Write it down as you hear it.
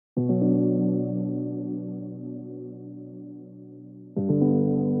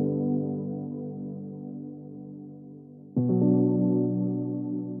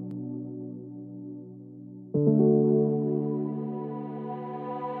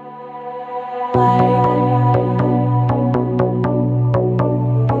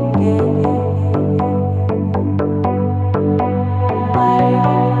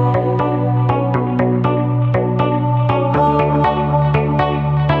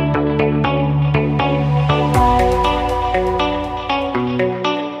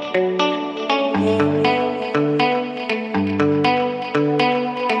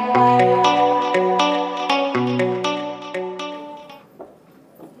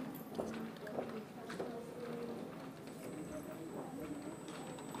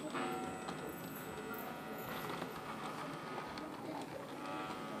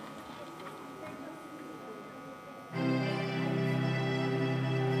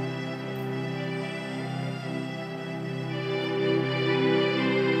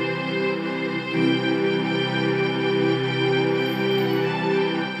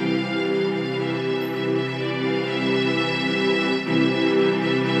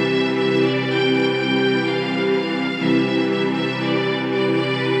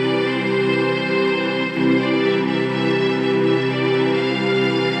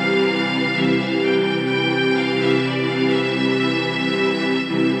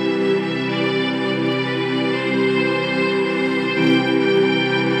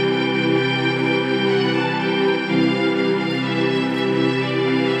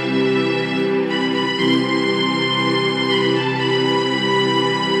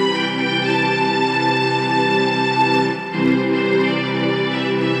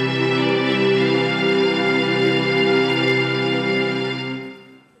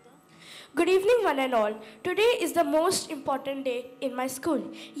all, today is the most important day in my school.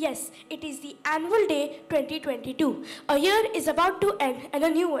 Yes, it is the annual day 2022. A year is about to end and a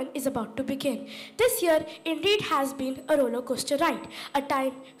new one is about to begin. This year indeed has been a roller coaster ride, a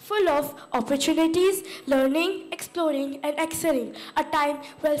time full of opportunities, learning, exploring and excelling, a time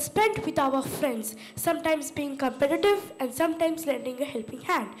well spent with our friends, sometimes being competitive and sometimes lending a helping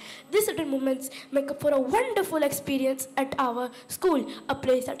hand. These little moments make up for a wonderful experience at our school, a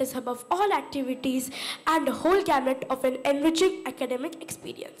place that is above all activities and a whole gamut of an enriching academic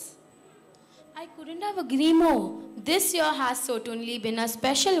experience. I couldn't have agreed more. This year has certainly been a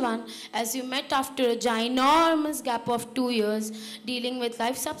special one as we met after a ginormous gap of 2 years dealing with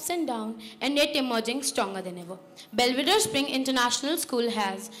life's ups and downs and yet emerging stronger than ever. Belvedere Spring International School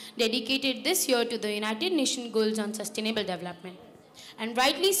has dedicated this year to the United Nations Goals on Sustainable Development. And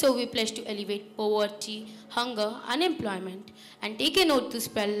rightly so, we pledge to elevate poverty, hunger, unemployment, and take an oath to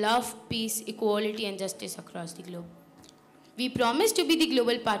spread love, peace, equality, and justice across the globe. We promise to be the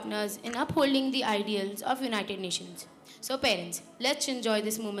global partners in upholding the ideals of United Nations. So parents, let's enjoy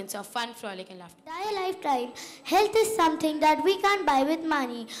these moments of fun, frolic and laughter. Entire lifetime, health is something that we can't buy with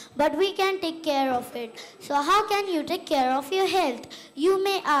money, but we can take care of it. So how can you take care of your health? You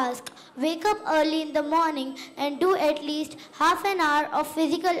may ask. Wake up early in the morning and do at least half an hour of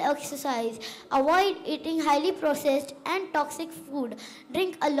physical exercise. Avoid eating highly processed and toxic food.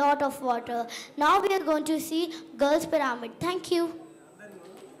 Drink a lot of water. Now we are going to see Girls Pyramid. Thank you.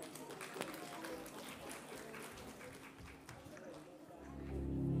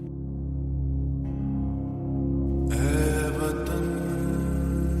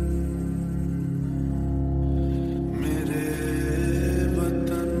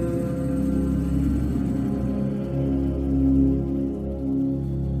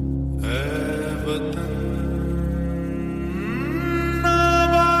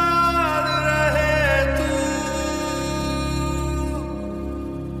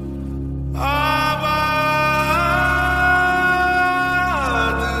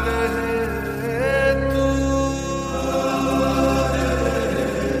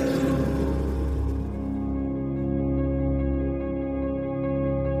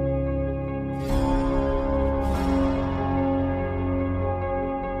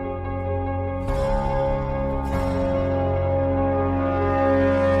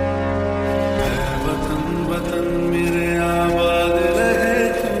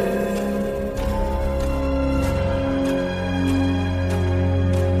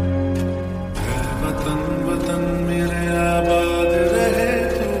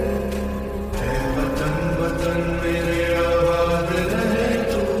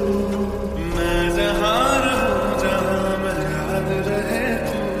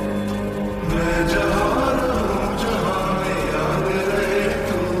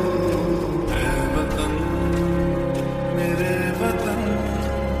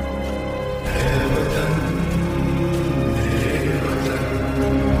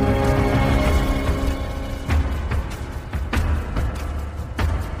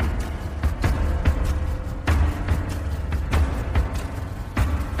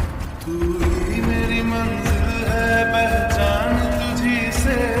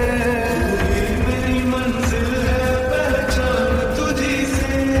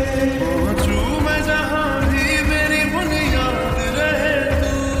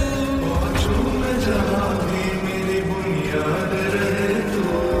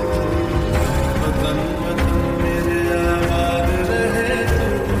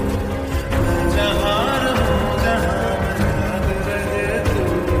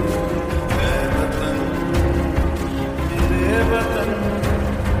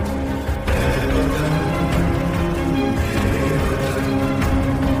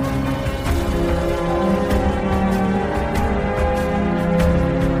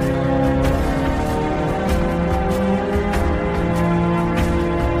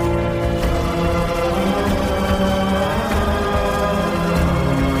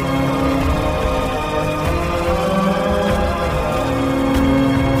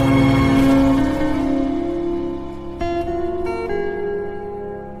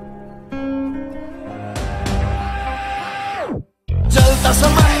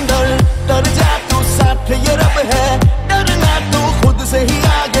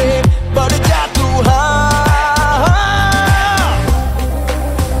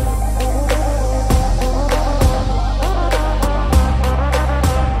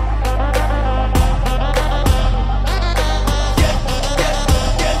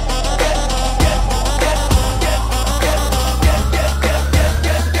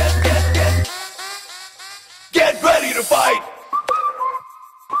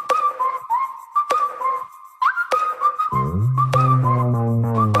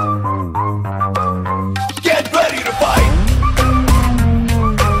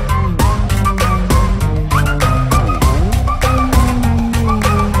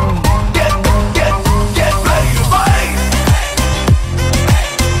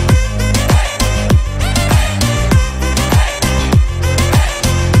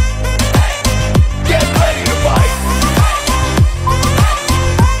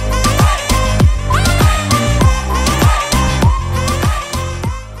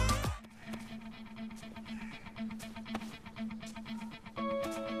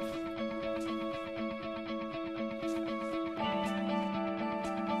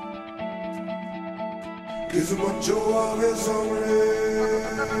 किस्मत जो आवे सामने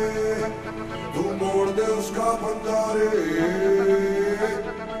तू मोड़ दे उसका बंदा रे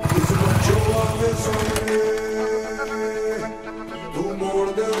किस्मत जो आवे सामने तू मोड़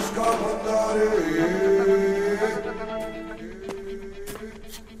दे उसका बंदा रे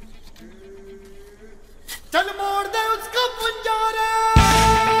चल मोड़ दे उसका पंजारा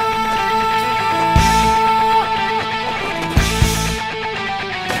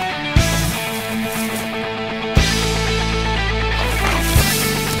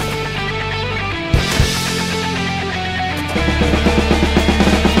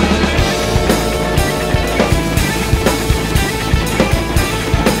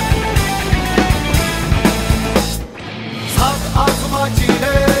साथ आसमां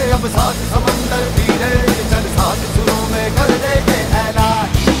चीरे अब साथ समंदर पीरे चल साथ सुरों में कर दे के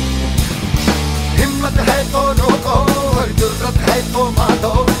ऐलान हिम्मत है तो रोको और जुर्रत है तो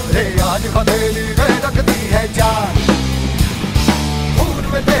मारो रे आज हथेली में रखती है जान खून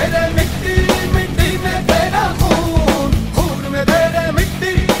में तेरे मिट्टी मिट्टी में तेरा खून खून में तेरे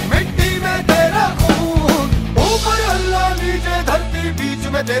मिट्टी मिट्टी में तेरा खून ऊपर अल्लाह नीचे धरती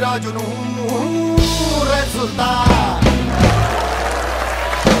बीच में तेरा जुनून रे सुल्तान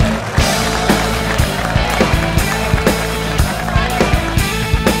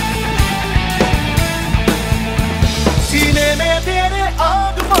सीने में तेरे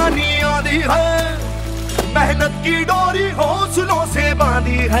आग पानी आदि है मेहनत की डोरी हौसलों से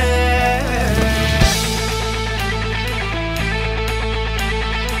बांधी है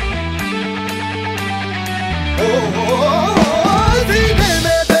सीने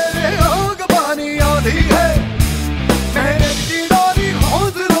में तेरे आग पानी आदि है मेहनत की डोरी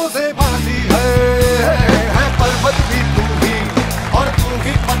हौसलों से बांधी है पर्वत भी तू ही और तू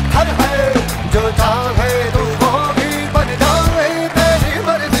ही पत्थर है जो चाहे तू वो भी बन जाए तेरी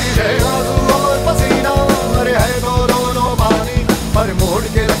मर्जी है आंसू और पसीना अरे है तो दोनों पानी पर मोड़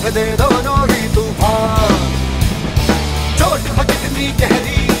के रख दे दोनों ही तूफान चोट हो कितनी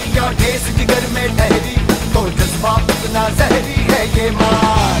गहरी या ठेस जिगर में ठहरी तो जज्बा इतना जहरी है ये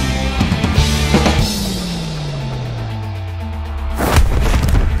मान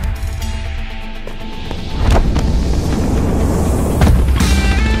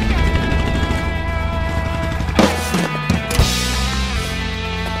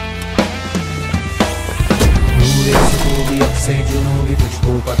से जुनूबी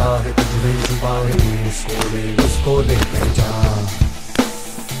तुझको पता है तुझमें छुपा है उसको लेकर जा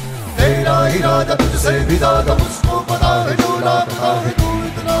तेरा इरादा तुझसे भी ज्यादा उसको पता है जो लाता है तू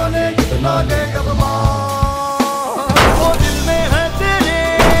इतना ले अब मान वो दिल में है तेरे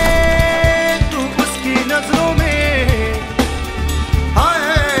तू उसकी नजरों में हाय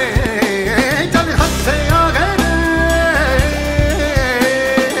चल हद से आ गए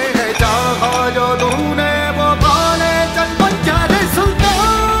चाहा जो तूने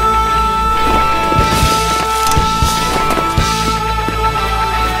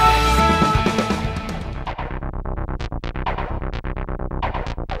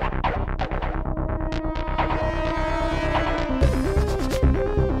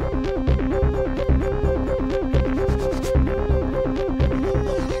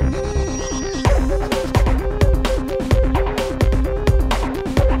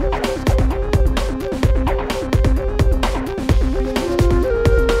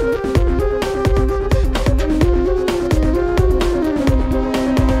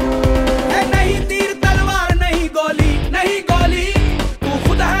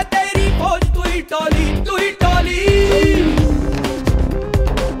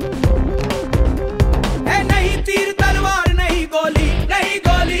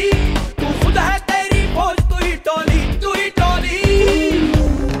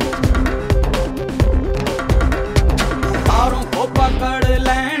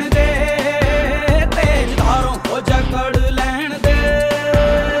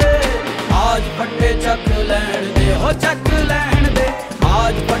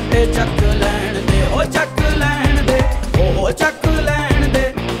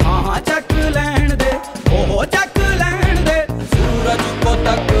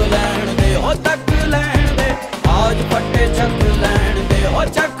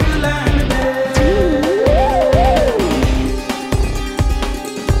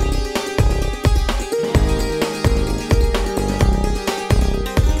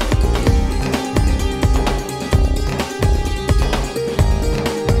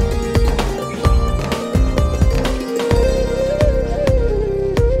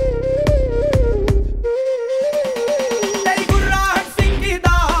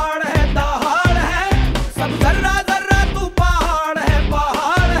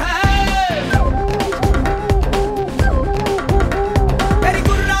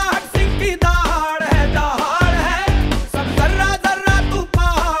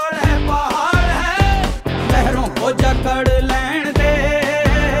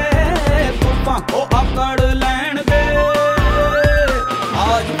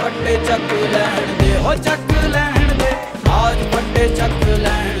फटे चक लैण दे हो चक लैण दे आज फटे चक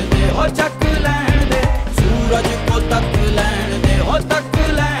लैण दे हो चक लैण दे सूरज को तक लैण दे हो तक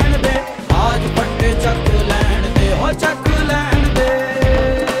लैण दे आज फटे चक लैण दे हो चक लैण दे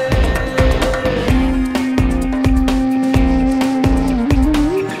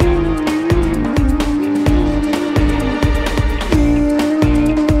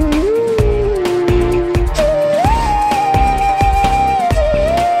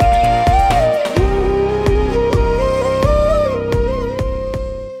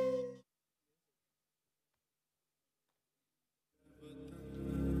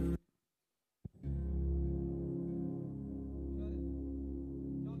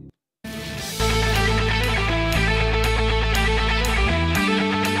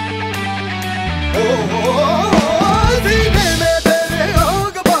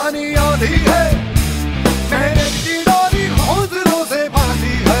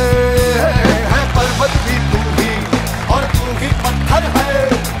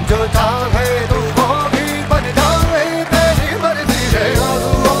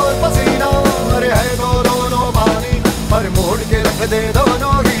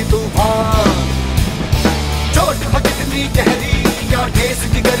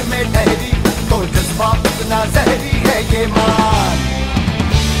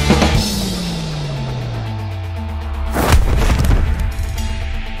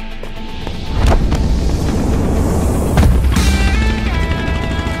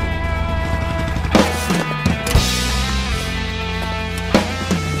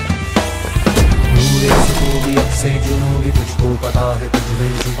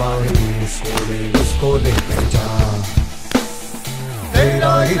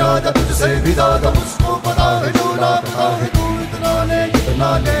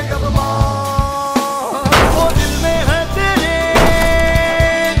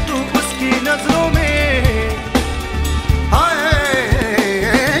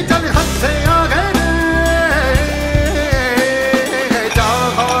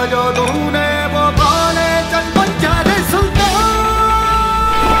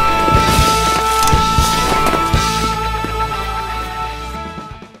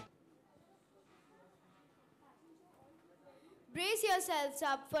Brace yourselves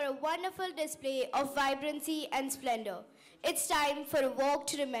up for a wonderful display of vibrancy and splendor. It's time for a walk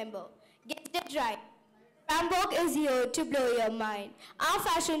to remember. Get it right. Ramwalk is here to blow your mind. Our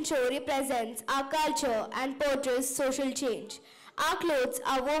fashion show represents our culture and portrays social change. Our clothes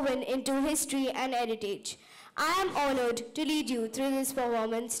are woven into history and heritage. I am honored to lead you through this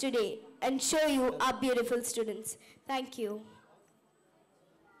performance today and show you our beautiful students. Thank you.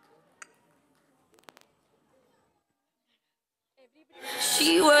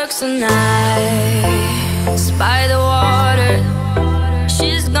 She works the nights by the water.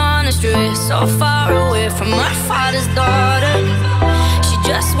 She's gone astray, so far away from her father's daughter. She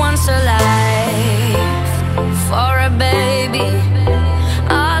just wants a life for a baby.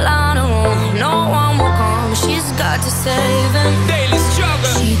 All on her own, no one will come. She's got to save him. Daily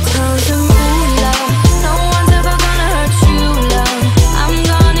struggle. She tells him, ooh, love, no one's ever gonna hurt you, love. I'm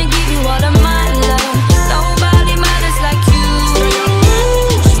gonna give you all of my love. Nobody matters like you.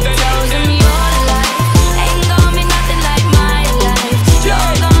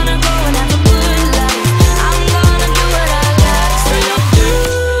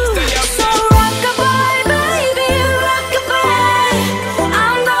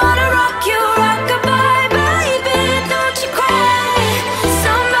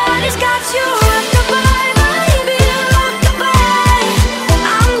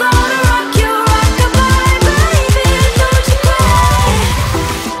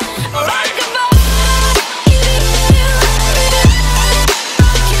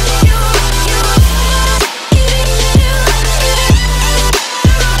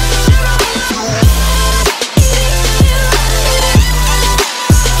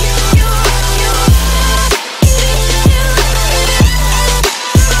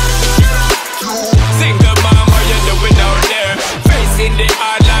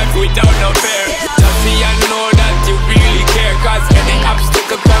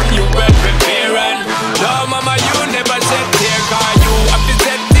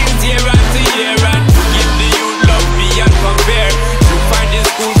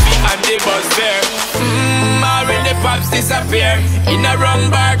 Disappear in a wrong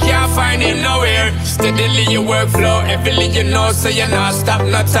bar, can't find it nowhere. Steadily your workflow, every you know, so you're not stop,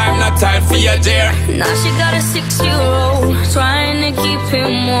 no time for your dear. Now she got a 6-year-old, trying to keep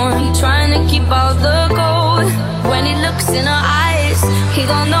him warm, trying to keep all the gold. When he looks in her eyes, he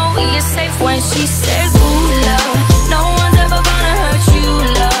gon' know he is safe when she says, ooh, love, no one's ever gonna hurt you,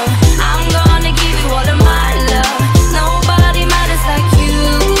 love.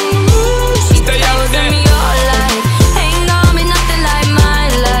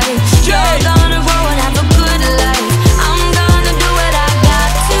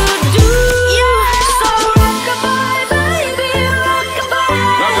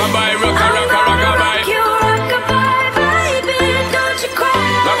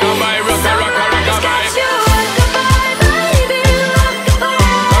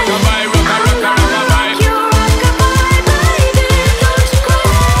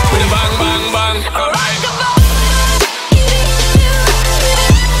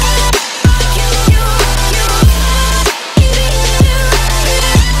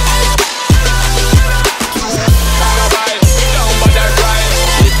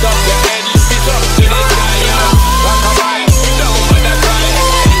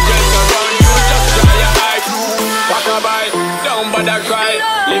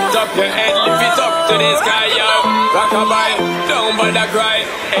 Lift up your head, lift it up to the sky, yo. Rockabye, don't bother cry.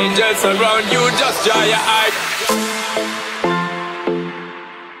 Angels surround you, just dry your eye.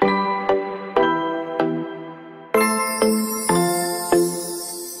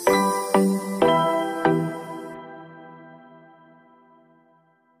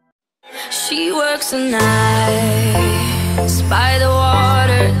 She works the nights by the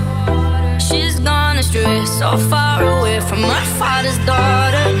water. She's gone astray, so far away from her father's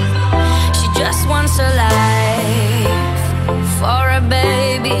daughter. She just wants a life for a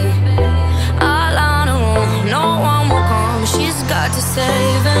baby. All on her own, no one will come. She's got to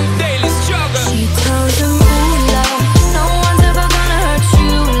save him. Daily struggle. She tells him, ooh, love, no one's ever gonna hurt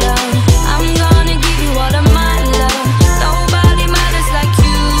you, love. I'm gonna give you all of my love. Nobody matters like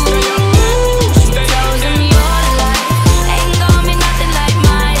you. She tells him your life ain't gonna be nothing like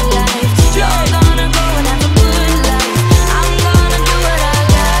my life. You're gonna go and have a good life. I'm gonna do what I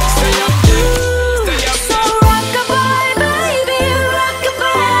got to do. So rockabye, baby,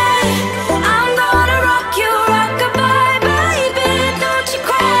 rockabye. I'm gonna rock you, rockabye, baby. Don't you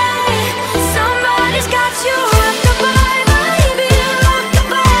cry. Somebody's got you, rockabye, baby,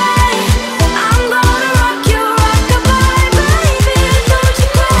 rockabye. I'm gonna rock you, rockabye, baby. Don't you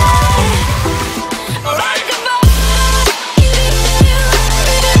cry.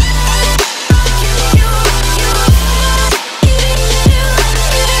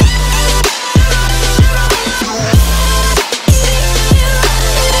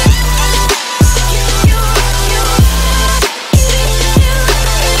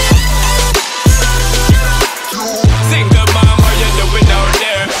 Single mom, what you doing out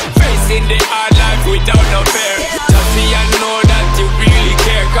there? Facing the hard life without no fear. Just see I know that you really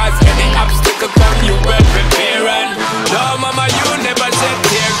care. Cause any obstacle come, you well prepare. And no mama, you never shed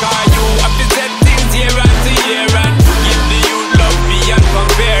tear. Cause you have to set things year after year. And give the youth love beyond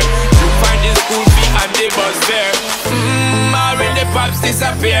compare. You find the school fee and the bus fare. Already pops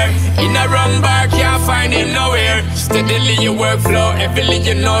disappear. In a wrong bar, can't find him nowhere. Steadily your workflow, everything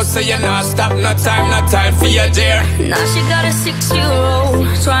you know, so you're not stop. No time for your dear. Now she got a 6-year-old,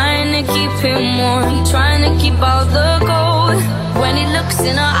 trying to keep him warm, trying to keep all the gold. When he looks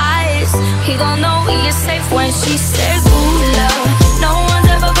in her eyes, he gon' know he is safe when she says, ooh, love, no one's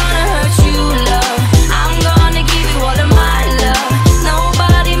ever gonna hurt you, love. I'm gonna give you all of my love.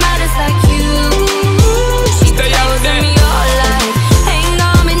 Nobody matters like you. She tells him your life ain't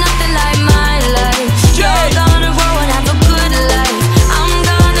gonna be nothing like my life. You're gonna grow and have a good life. I'm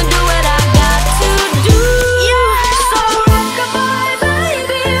gonna do what I got to do. So rockabye,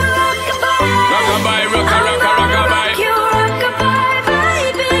 baby, rockabye. Rockabye, rockabye. You rockabye,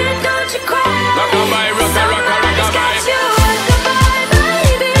 baby, don't you cry. Rockabye, Somebody's got rockabye. you, rockabye,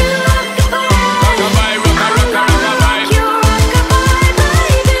 baby, rockabye. Rockabye, rockabye. You rockabye,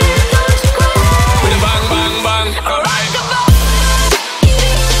 baby, don't you cry. With a bang, bang, bang. Alright.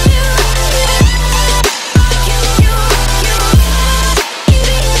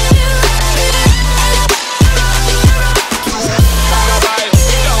 Rockabye,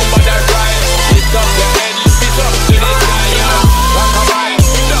 don't bother cry. Lift up your head, lift it up to the sky, yo. Rockabye,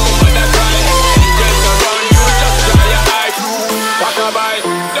 don't bother cry. Angels around you, just dry your eyes. Rockabye,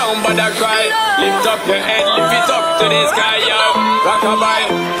 don't bother cry. Lift up your head, lift it up to the sky, yo. Rockabye,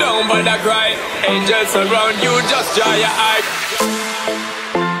 don't bother cry. Angels around you, just dry your eyes.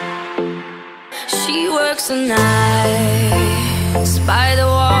 She works the nights by the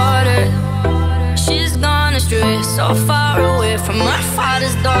water. She's gone astray, so far away from her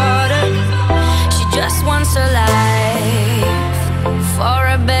father's daughter. She just wants a life for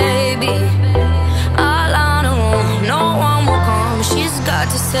a baby. All on her own, no one will come. She's got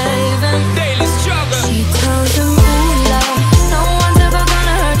to save him. Daily struggle. She tells him, ooh, love, no one's ever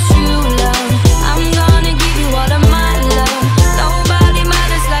gonna hurt you, love. I'm gonna give you all of my love. Nobody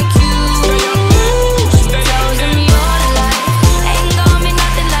matters like you. She tells him your life ain't gonna be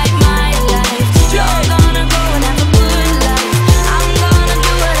nothing like my life. You're gonna go and have a good life. I'm gonna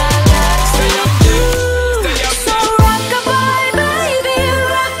do what I got to do. So rockabye, baby,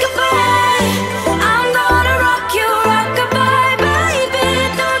 rockabye. I'm gonna rock you, rockabye, baby.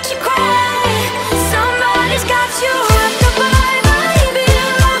 Don't you cry.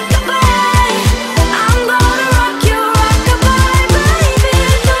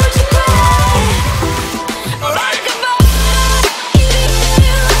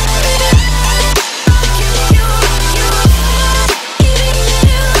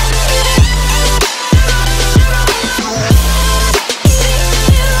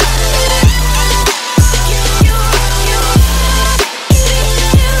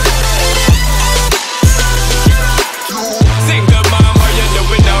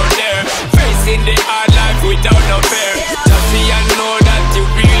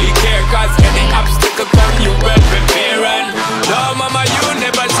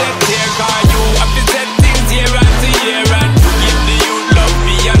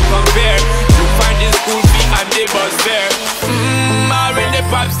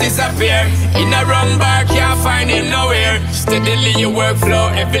 fear. In a wrong bar, can't find it nowhere. Steadily your workflow,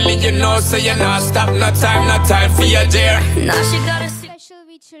 everything you know, so you're not stop, no time for your dear. Now she got a Special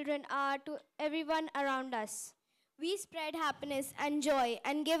we children are to everyone around us. We spread happiness and joy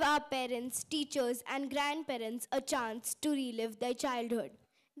and give our parents, teachers and grandparents a chance to relive their childhood.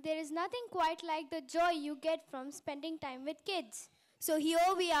 There is nothing quite like the joy you get from spending time with kids. So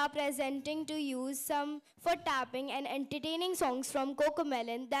here we are presenting to you some for tapping and entertaining songs from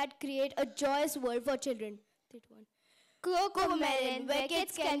Cocomelon that create a joyous world for children. Cocomelon, where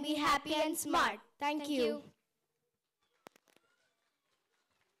kids can be happy and smart. Thank you.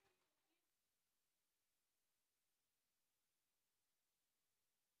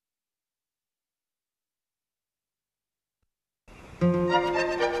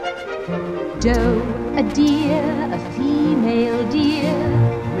 Doe, a deer, a female deer,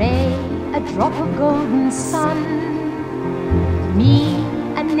 Ray, a drop of golden sun, me,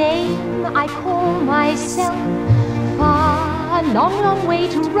 a name I call myself, far, a long, long way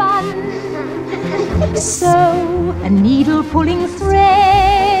to run. So, a needle pulling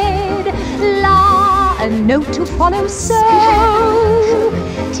thread, la, a note to follow, so,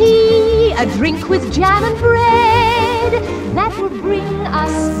 tea, a drink with jam and bread, that will bring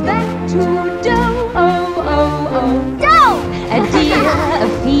us back to dough, oh, oh, oh. Doe! A deer, a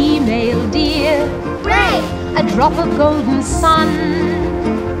female deer, Ray! a drop of golden sun,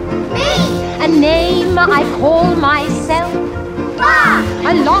 Me! a name I call myself, Ba!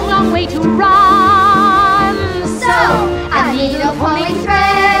 a long, long way to run. So, a needle pulling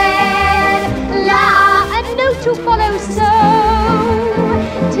thread, La, a note to follow, so,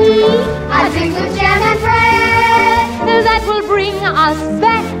 tea, a drink with jam and bread, that will bring us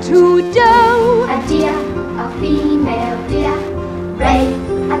back to dough. a deer, a female deer, Ray,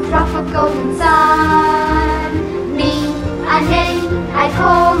 a drop of golden sun, me, a name I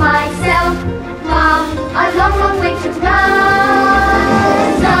call myself, Mom, a long, long way to run.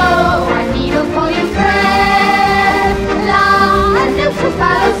 So, a needle pulling thread, long, a note to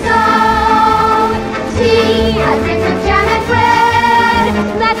follow, so, tea, a drink of jam and bread,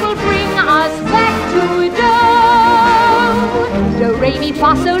 That will bring us back to dough. Do, re, mi, fa,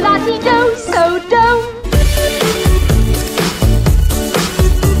 sol, la, si, do, so, do.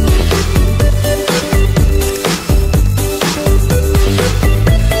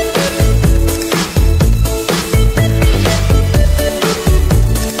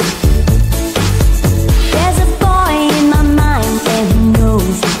 There's a boy in my mind and he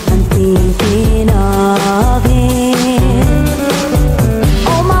knows I'm thinking of him.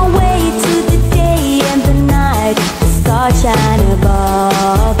 On my way to the day and the night, the stars shine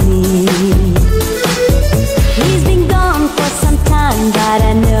above me. He's been gone for some time, but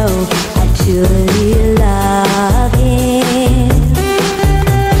I know I truly love him.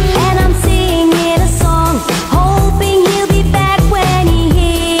 And I'm singing a song, hoping he'll be back when he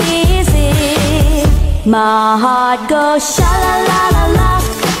hears it. My heart goes sha la la la la,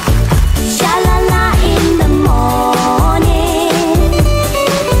 sha la la in the morning,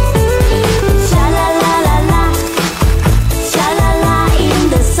 sha la la la la, sha la la in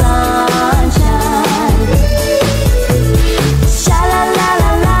the sunshine, sha la la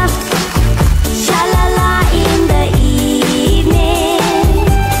la la, sha la la in the evening,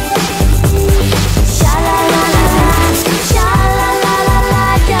 sha la la la la, sha la la la la,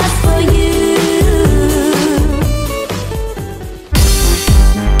 just for you.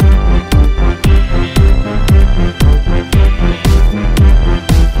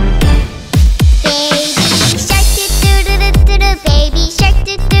 Baby shark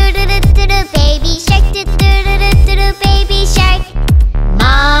do do do do do do, baby shark do do do do do do, baby shark.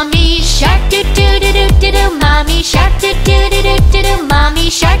 Mommy shark do do do do do do, mommy shark do do do do do do, mommy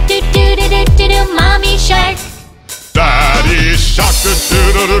shark do do do do do do, mommy shark. Daddy shark do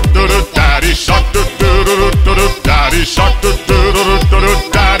do do do do, daddy shark do do do do do, daddy shark do do do do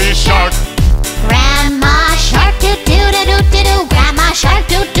do, daddy shark. Grandma shark do do do do do do, grandma shark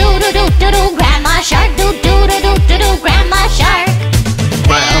do do do do do do, grandma shark do do do do do do, grandma shark.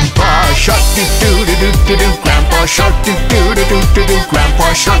 Grandpa shark do do do do do do, grandpa shark do do do do do do,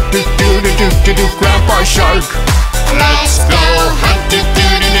 grandpa shark do do do do do do, grandpa shark. Let's go hunt do do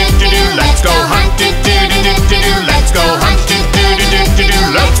do do do, let's go hunt do do do do do, let's go hunt do do do do do,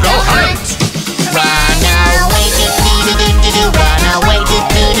 let's go hunt. Run away do do do do do, run away do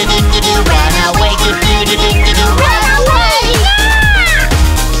do do do do, run away do do do do do, run away.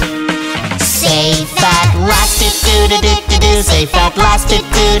 Safe at last do do do do do, safe at last do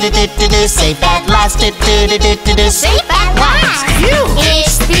do do do do, safe at last do do do do do, safe at last.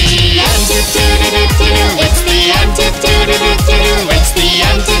 It's the end do do do do do, it's the end do do do do do, it's the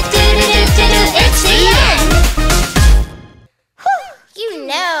end do do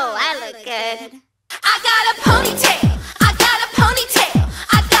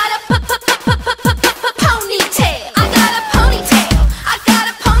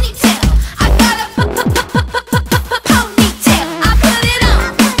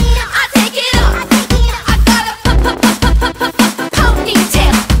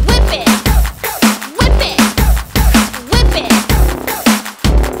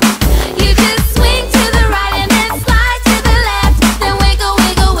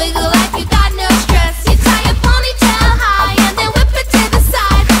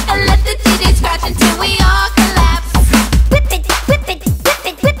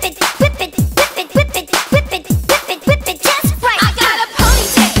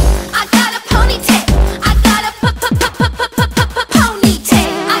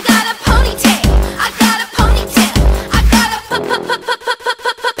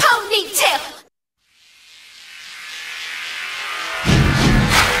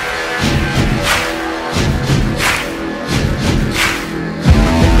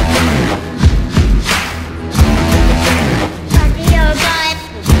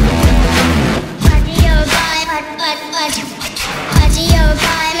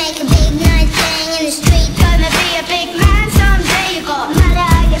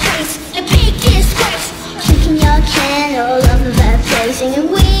everybody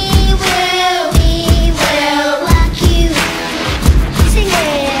singing, we will rock you. Sing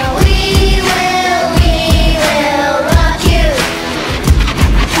it, we will rock you.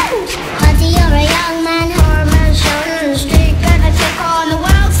 Until you're a young man, hormones showing on the street, gonna take on the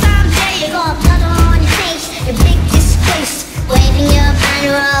world someday. You got blood on your face, your big disgrace, waving your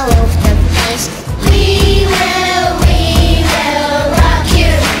banner all over the place. We will rock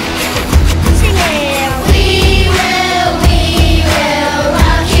you. Sing it, we will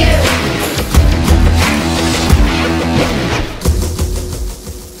rock you.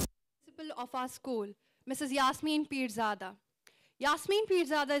 Principal of our school, Mrs. Yasmin Pirzada. Yasmin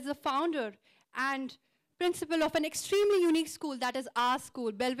Pirzada is the founder and principal of an extremely unique school, that is our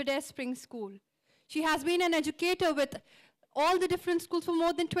school, Belvedere Spring School. She has been an educator with all the different schools for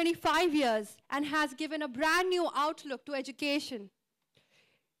more than 25 years and has given a brand new outlook to education.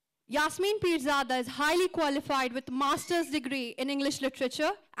 Yasmin Pirzada is highly qualified with a master's degree in English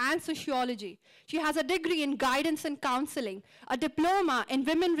literature and sociology. She has a degree in guidance and counseling, a diploma in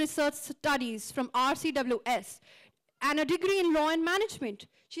women research studies from RCWS, and a degree in law and management.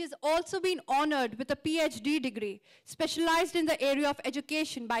 She has also been honored with a PhD degree, specialized in the area of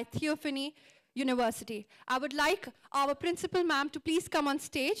education by Theophany University. I would like our principal ma'am to please come on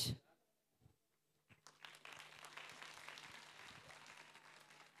stage.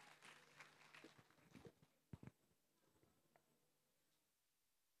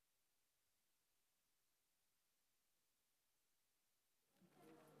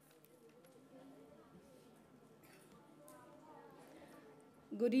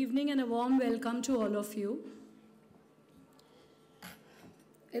 Good evening and a warm welcome to all of you.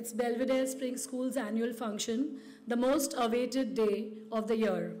 It's Belvedere Spring School's annual function, the most awaited day of the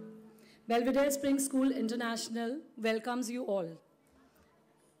year. Belvedere Spring School International welcomes you all.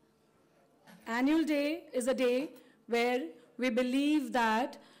 Annual Day is a day where we believe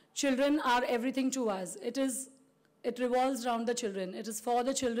that children are everything to us. It revolves around the children. It is for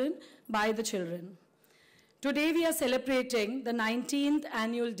the children, by the children. Today we are celebrating the 19th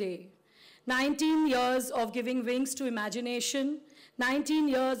annual day. 19 years of giving wings to imagination, 19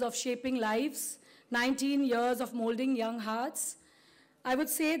 years of shaping lives, 19 years of molding young hearts. I would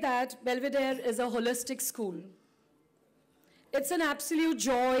say that Belvedere is a holistic school. It's an absolute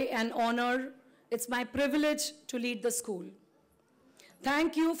joy and honor. It's my privilege to lead the school.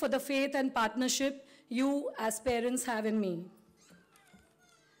 Thank you for the faith and partnership you as parents have in me.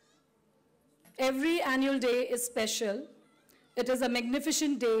 Every annual day is special. It is a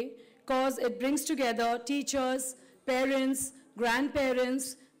magnificent day because it brings together teachers, parents,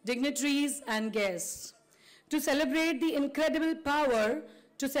 grandparents, dignitaries, and guests to celebrate the incredible power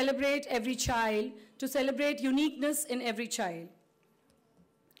to celebrate every child, to celebrate uniqueness in every child.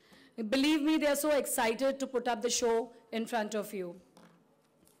 Believe me, they are so excited to put up the show in front of you.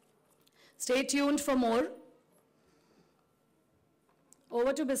 Stay tuned for more.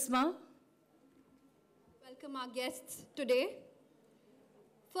 Over to Bisma. Welcome our guests today.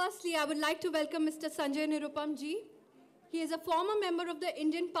 Firstly, I would like to welcome Mr. Sanjay Nirupam ji. He is a former member of the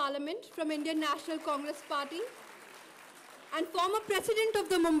Indian Parliament from Indian National Congress Party and former president of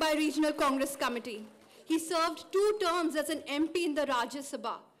the Mumbai Regional Congress Committee. He served 2 terms as an MP in the Rajya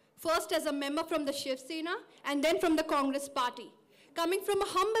Sabha, first as a member from the Shiv Sena and then from the Congress Party. Coming from a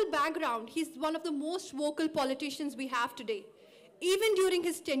humble background, he's one of the most vocal politicians we have today. Even during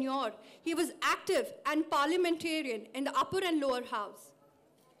his tenure, he was active and parliamentarian in the upper and lower house.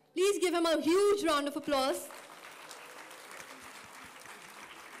 Please give him a huge round of applause.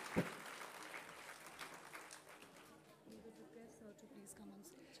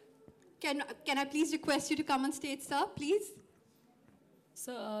 Can I please request you to come on stage, sir, please?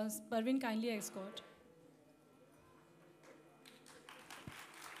 Sir, Parveen, kindly escort.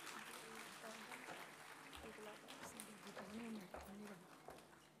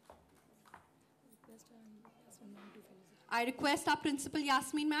 I request our principal,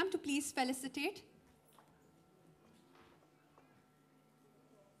 Yasmin ma'am, to please felicitate.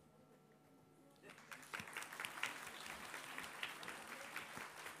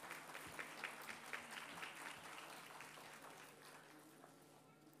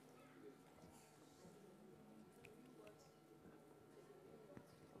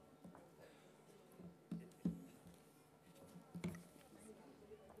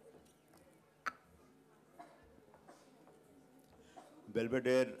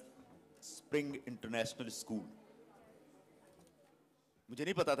 बेल्वेडेयर spring international school, मुझे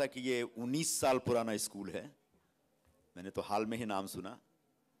नहीं पता था कि ये 19 साल पुराना school है। मैंने तो हाल में ही नाम सुना।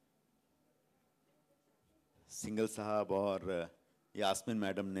 सिंगल साहब और यास्मिन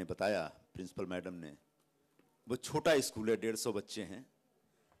मैडम ने बताया, प्रिंसिपल मैडम ने, वो छोटा स्कूल है, 150 बच्चे हैं।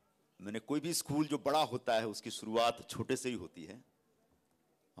 मैंने कोई भी स्कूल जो बड़ा होता है उसकी शुरुआत छोटे से ही होती है।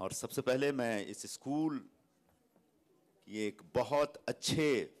 और सबसे पहले मैं इस स्कूल की एक बहुत अच्छे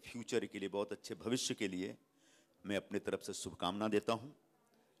फ्यूचर के लिए, बहुत अच्छे भविष्य के लिए मैं अपनी तरफ से शुभकामना देता हूँ।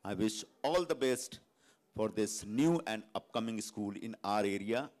 I wish all the best for this new and upcoming school in our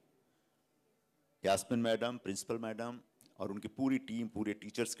area. Yasmin madam, principal madam और उनकी पूरी टीम, पूरे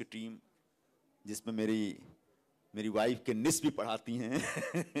टीचर्स की टीम, जिसमें मेरी वाइफ के निस भी पढ़ाती हैं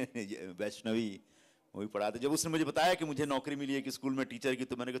वैष्णवी, वो भी पढ़ाते। जब उसने मुझे बताया कि मुझे नौकरी मिली है कि स्कूल में टीचर की,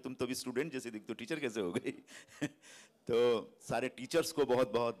 तो मैंने कहा तुम तो भी स्टूडेंट जैसे दिखते हो, टीचर कैसे हो गई? तो सारे टीचर्स को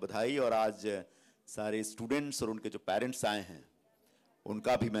बहुत बहुत बधाई। और आज सारे स्टूडेंट्स और उनके जो पेरेंट्स आए हैं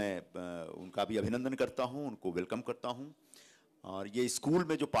उनका भी अभिनंदन करता हूँ, उनको वेलकम करता हूँ। और ये स्कूल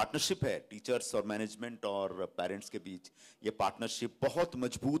में जो पार्टनरशिप है टीचर्स और मैनेजमेंट और पेरेंट्स के बीच, ये पार्टनरशिप बहुत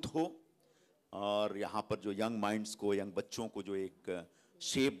मजबूत हो और यहाँ पर जो यंग माइंड्स को, यंग बच्चों को जो एक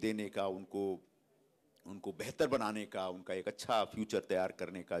शेप देने का, उनको बेहतर बनाने का, उनका एक अच्छा फ्यूचर तैयार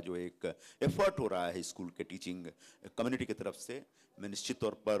करने का जो एक एफर्ट हो रहा है स्कूल के टीचिंग कम्युनिटी की तरफ से, मैं निश्चित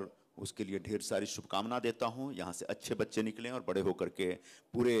तौर पर उसके लिए ढेर सारी शुभकामना देता हूँ। यहाँ से अच्छे बच्चे निकलें और बड़े होकर के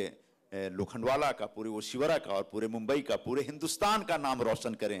पूरे लोखंडवाला का, पूरे ओशिवरा का और पूरे मुंबई का, पूरे हिंदुस्तान का नाम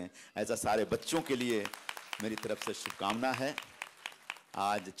रोशन करें। ऐसा सारे बच्चों के लिए मेरी तरफ से शुभकामना है।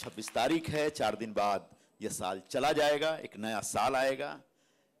 आज 26 तारीख है, 4 दिन बाद यह साल चला जाएगा, एक नया साल आएगा।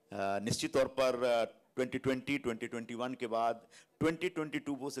 निश्चित तौर पर 2020, 2021 के बाद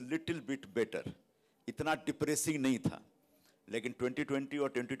 2022 was a little bit better. इतना डिप्रेसिंग नहीं था, लेकिन 2020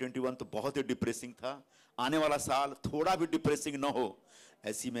 और 2021 तो बहुत ही डिप्रेसिंग था। आने वाला साल थोड़ा भी डिप्रेसिंग ना हो,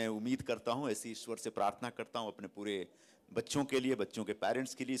 ऐसी मैं उम्मीद करता हूँ, ऐसी ईश्वर से प्रार्थना करता हूँ अपने पूरे बच्चों के लिए, बच्चों के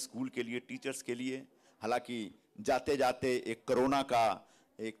पेरेंट्स के लिए, स्कूल के लिए, टीचर्स के लिए। हालांकि जाते जाते एक कोरोना का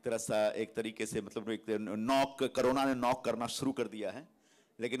एक तरीके से मतलब कोरोना ने नॉक करना शुरू कर दिया है,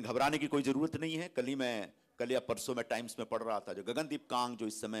 लेकिन घबराने की कोई ज़रूरत नहीं है। कल या परसों में टाइम्स में पढ़ रहा था, जो गगनदीप कांग, जो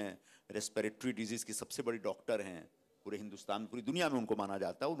इस समय रेस्पिरेटरी डिजीज़ की सबसे बड़ी डॉक्टर हैं पूरे हिंदुस्तान, पूरी दुनिया में उनको माना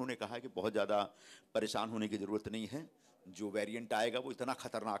जाता है, उन्होंने कहा कि बहुत ज़्यादा परेशान होने की ज़रूरत नहीं है। जो वेरिएंट आएगा वो इतना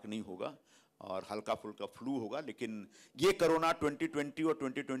खतरनाक नहीं होगा और हल्का फुल्का फ्लू होगा, लेकिन ये कोरोना 2020 और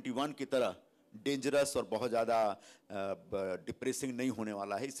 2021 की तरह डेंजरस और बहुत ज़्यादा डिप्रेसिंग नहीं होने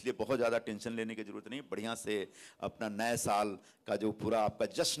वाला है। इसलिए बहुत ज़्यादा टेंशन लेने की ज़रूरत नहीं। बढ़िया से अपना नए साल का जो पूरा आपका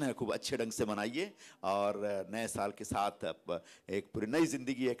जश्न है खूब अच्छे ढंग से मनाइए और नए साल के साथ एक पूरी नई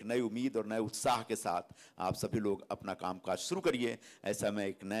ज़िंदगी, एक नई उम्मीद और नए उत्साह के साथ आप सभी लोग अपना कामकाज शुरू करिए। ऐसा मैं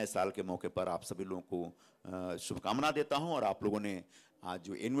एक नए साल के मौके पर आप सभी लोगों को शुभकामना देता हूँ। और आप लोगों ने आज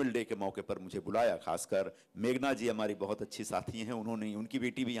जो एनुअल डे के मौके पर मुझे बुलाया, खासकर मेघना जी हमारी बहुत अच्छी साथी हैं, उनकी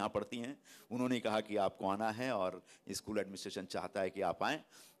बेटी भी यहाँ पढ़ती हैं, उन्होंने कहा कि आपको आना है और स्कूल एडमिनिस्ट्रेशन चाहता है कि आप आएँ,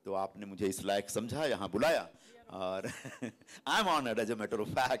 तो आपने मुझे इस लायक समझा, यहाँ बुलाया और I am honoured as a matter of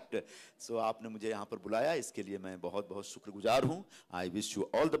fact. सो आपने मुझे यहाँ पर बुलाया, इसके लिए मैं बहुत बहुत शुक्रगुजार हूँ। I wish you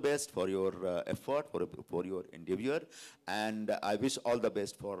all the best for your effort, for your एंडेवियर, and I wish all the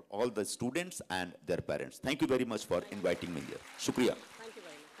best for all the students and their parents. Thank you very much for inviting me here. शुक्रिया।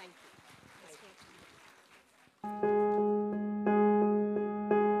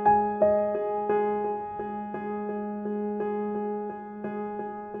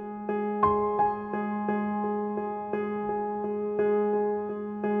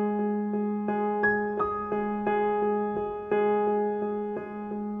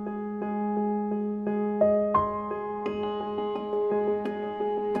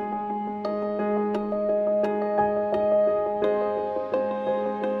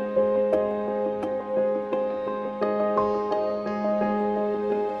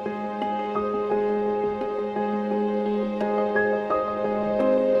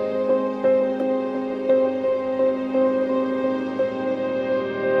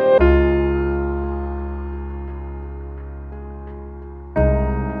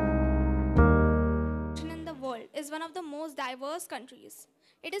 Countries.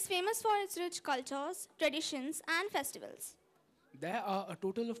 It is famous for its rich cultures, traditions, and festivals. There are a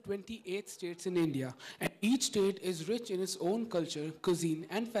total of 28 states in India, and each state is rich in its own culture, cuisine,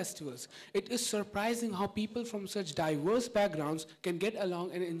 and festivals. It is surprising how people from such diverse backgrounds can get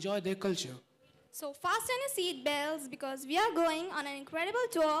along and enjoy their culture. So fasten your seat belts because we are going on an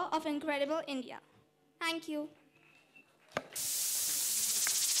incredible tour of incredible India. Thank you.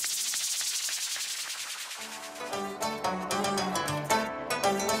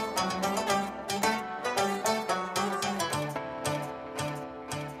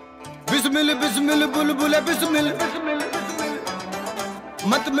 Bismil Bismil बुलबुल बिस्मिल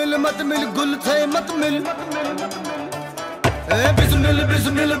मत मिल गुल थे मत मिल बिस्मिल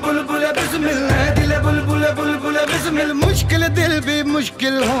बिस्मिल बुलबुल बिस्मिल दिल बुलबुल बुलबुल मुश्किल दिल भी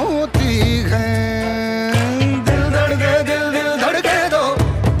मुश्किल होती है। दिल धड़के दिल धड़के दो,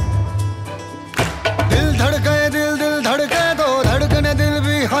 दिल धड़के दिल धड़के दो, धड़कने दिल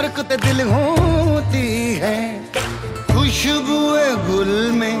भी हरकत दिल होती है। खुशबुए गुल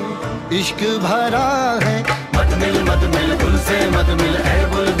में इश्क भरा है। मत मिल गुल से मत मिल है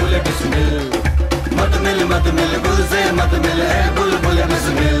बुलबुल बिस्मिल। मत मिल गुल से मत मिल है बुलबुल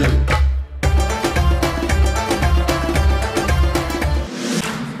बिस्मिल।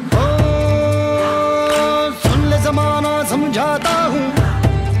 ओ सुन ले ज़माना समझाता हूँ,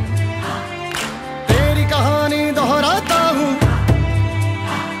 तेरी कहानी दोहराता हूँ।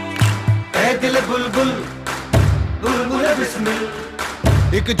 ऐ दिल बुलबुल बुलबुल बिस्मिल।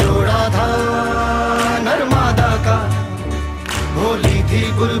 एक जोड़ा था नरमादा का, भोली थी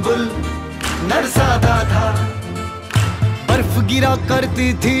बुलबुल नरसादा था। बर्फ गिरा करती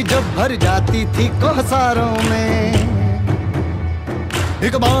थी जब भर जाती थी कोहसारों में।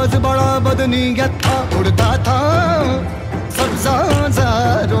 एक बाज बड़ा बदनीयत था, उड़ता था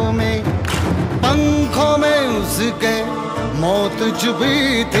सब्ज़ारों में। पंखों में उसके मौत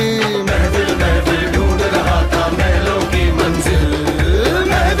छुपी थी। महफिल ढूंढ रहा था महलों की मंजिल।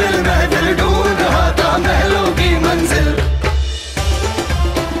 महफिल ढूंढ रहा था महलों की मंजिल।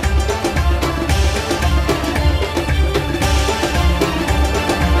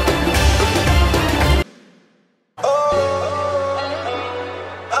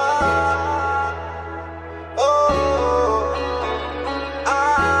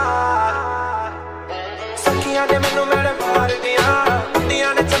 सखियां ने मैनू मैडम मार दिया, दिया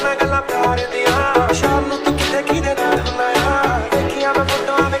ने चना गला प्यार दिया। शाम नू तू किदे नाल हुंदा देखिया मैं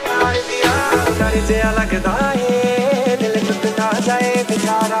फोटो बेकार दिया। डर जिहा लगदा है दिल टुट ना जाए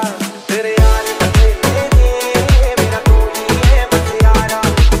बेचारा। तेरे यार तुझे दे मेरा कोई है बस यारा।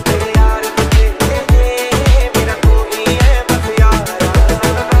 तेरे यार तुझे दे मेरा कोई है बस यारा।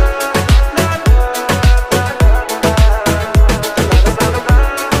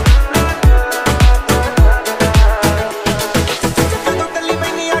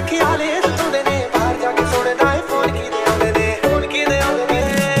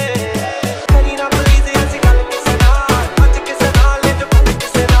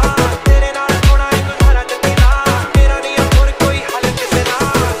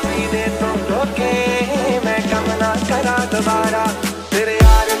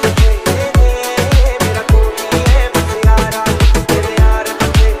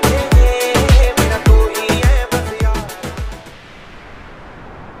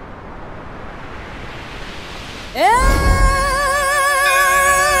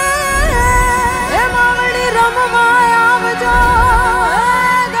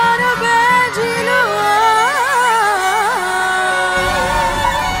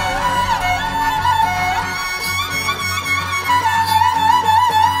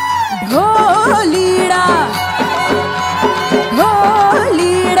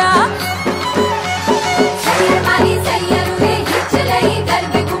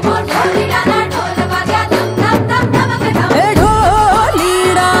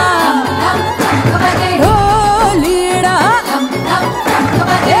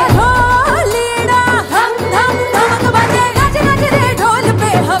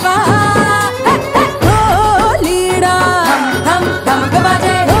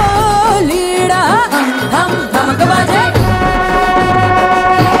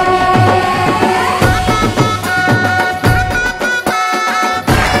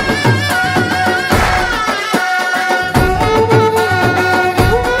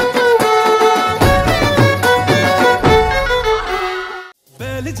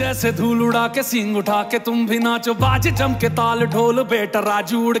 जैसे धूल उड़ा के सींग उठा के तुम भी नाचो। बाज जम के ताल ढोल बेटा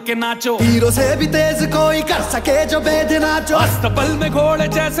राजू उड़ के नाचो। हीरो से भी तेज कोई कर सके जो बेद नाचो। अस्तबल में घोड़े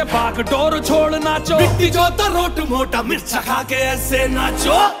जैसे भाग डोर छोड़ नाचो। मिट्टी जो तो रोट मोटा मिर्च खा के ऐसे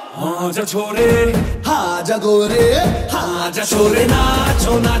नाचो। हाँ जा छोरे हाँ जा गोरे हाँ जा छोरे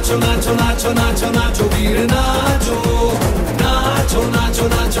नाचो नाचो नाचो नाचो नाचो नाचो वीर नाचो। नाचो नाचो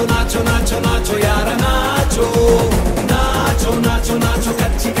नाचो नाचो नाचो नाचो यार नाचो। नाचो नाचो नाचो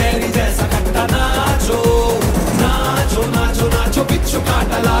कच्ची कैरी जैसा खट्टा नाचो। नाचो नाचो नाचो बिच्छू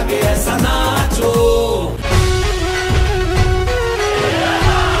काटा लागे ऐसा नाचो।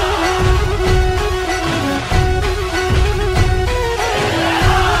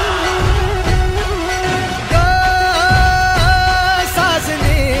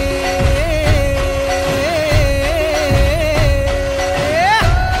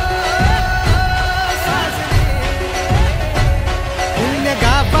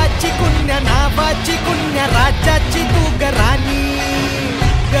 नावाची कुन्या राजाची तू गराणी।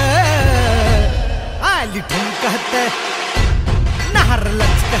 लचकहते नार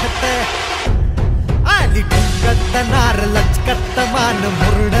लचकहते आली ठुंगत नार लचकत मान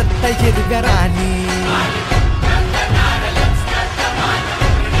मुरडत हिरगरानी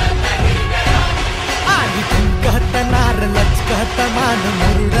आली ठुंगत नार लचकत मान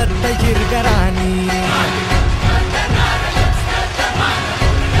मुरडत हिरगरानी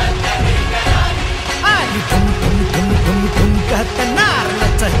आली ठुम ठुम ठुम ठुम ठुम कहत नार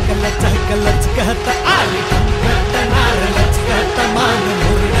लचक लचक लचकत आली ठुंगत नार लचकत मान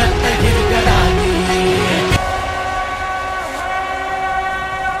मुरडत हिरगरानी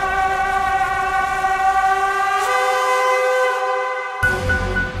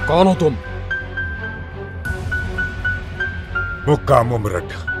कौन हो तुम? मुक्का मुमरट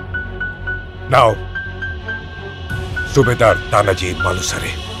नाउ सूबेदार तानाजी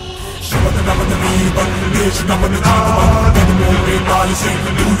मालुसरे।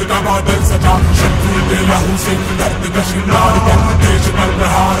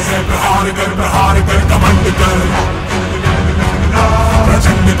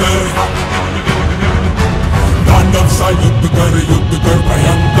 तांडव सा युद्ध कर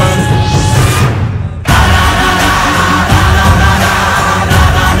भयंकर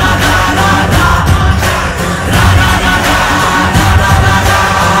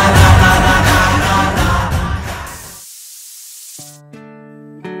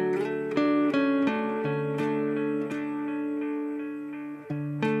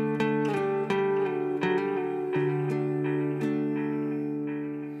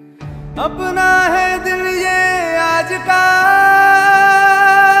अपना है दिल ये आज का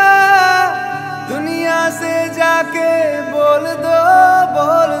दुनिया से जाके बोल दो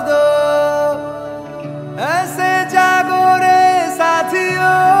ऐसे जागो रे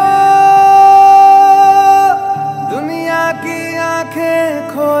साथियों दुनिया की आंखें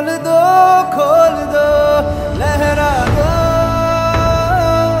खोल दो लहरा दो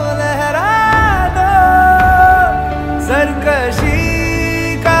सरकशी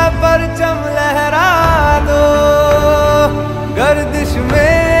परचम लहरा दो गर्दिश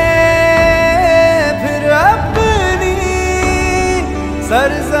में फिर अपनी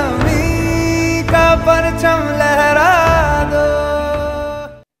सरजमी का परचम लहरा दो।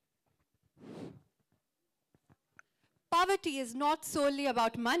 Poverty is not solely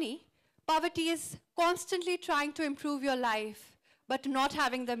about money. Poverty is constantly trying to improve your life, but not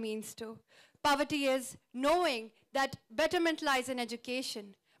having the means to. Poverty is knowing that betterment lies in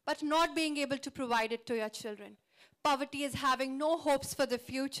education, but not being able to provide it to your children. Poverty is having no hopes for the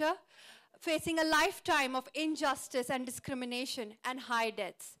future, facing a lifetime of injustice and discrimination and high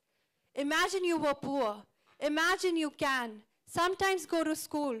debts. Imagine you were poor. Imagine you can sometimes go to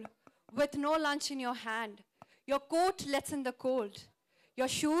school with no lunch in your hand. Your coat lets in the cold. Your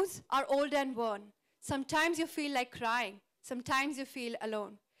shoes are old and worn. Sometimes you feel like crying. Sometimes you feel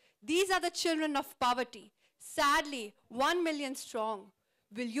alone. These are the children of poverty. Sadly, 1 million strong.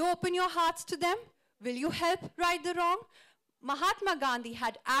 Will you open your hearts to them? Will you help right the wrong? Mahatma Gandhi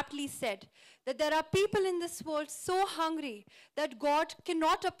had aptly said that there are people in this world so hungry that God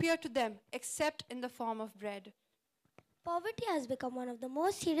cannot appear to them except in the form of bread. Poverty has become one of the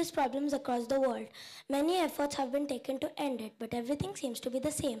most serious problems across the world. Many efforts have been taken to end it, but everything seems to be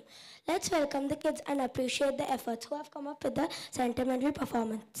the same. Let's welcome the kids and appreciate the efforts who have come up with the sentimental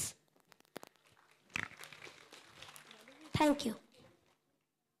performance. Thank you.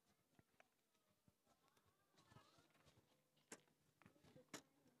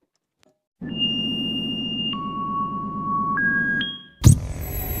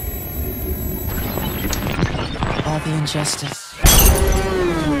 All the injustice.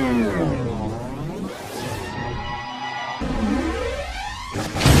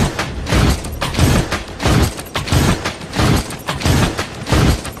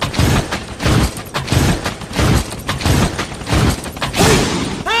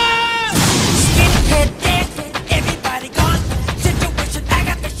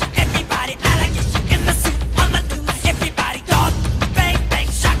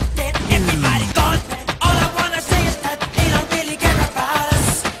 Everybody gone. All I wanna say is that they don't really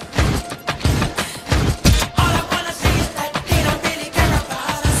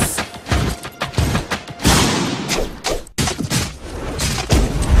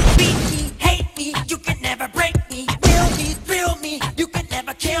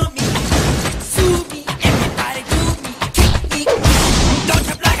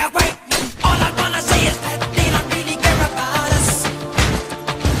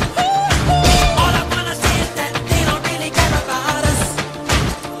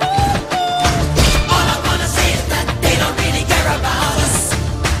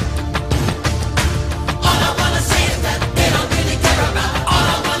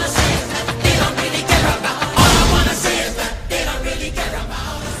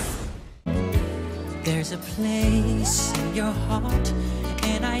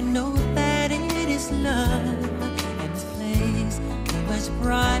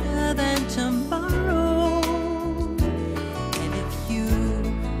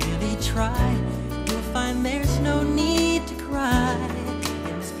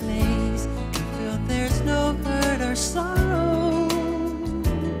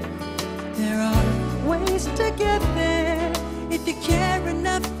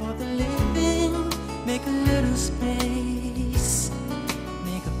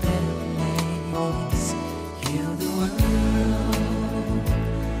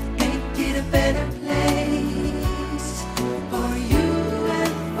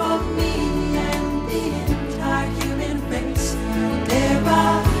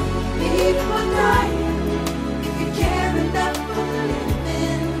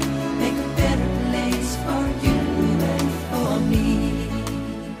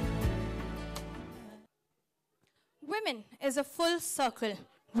circle.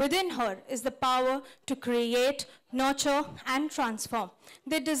 Within her is the power to create, nurture, and transform.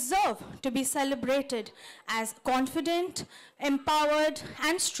 They deserve to be celebrated as confident, empowered,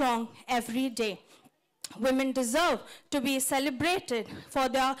 and strong every day. Women deserve to be celebrated for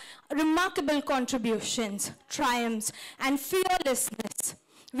their remarkable contributions, triumphs, and fearlessness.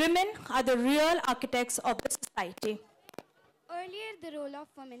 Women are the real architects of the society. Earlier, the role of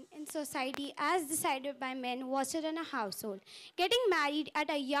women in society as decided by men was to run a household. Getting married at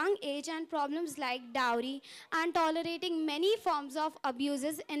a young age and problems like dowry and tolerating many forms of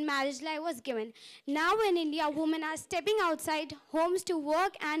abuses in marriage life was given. Now in India, women are stepping outside homes to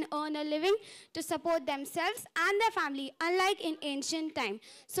work and earn a living to support themselves and their family, unlike in ancient time.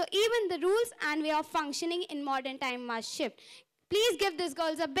 So even the rules and way of functioning in modern time must shift. Please give these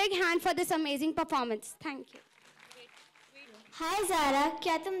girls a big hand for this amazing performance. Thank you. हाय ज़ारा,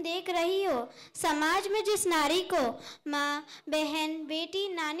 क्या तुम देख रही हो समाज में जिस नारी को माँ, बहन, बेटी,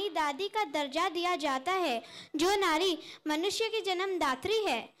 नानी, दादी का दर्जा दिया जाता है, जो नारी मनुष्य की जन्मदात्री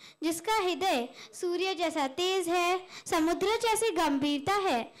है, जिसका हृदय सूर्य जैसा तेज है, समुद्र जैसी गंभीरता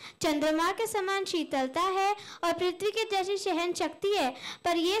है, चंद्रमा के समान शीतलता है और पृथ्वी की जैसी सहन शक्ति है,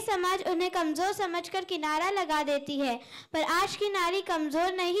 पर यह समाज उन्हें कमज़ोर समझकर किनारा लगा देती है। पर आज की नारी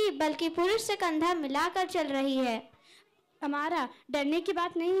कमज़ोर नहीं बल्कि पुरुष से कंधा मिलाकर चल रही है। हमारा डरने की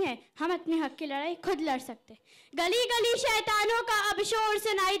बात नहीं है, हम अपने हक की लड़ाई खुद लड़ सकते। गली गली शैतानों का अब शोर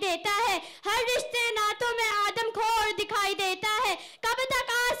सुनाई देता है, हर रिश्ते नातों में आदमखोर दिखाई देता है। कब तक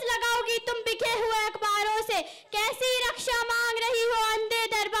आस लगाओगी तुम बिके हुए अखबारों से, कैसी रक्षा मांग रही हो अंधे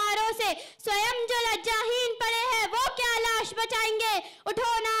दरबारों से। स्वयं जो लज्जाहीन पड़े हैं वो क्या लाश बचाएंगे। उठो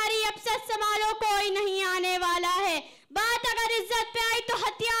नारी अब सच संभालो, कोई नहीं आने वाला है। बात अगर इज्जत पे आई तो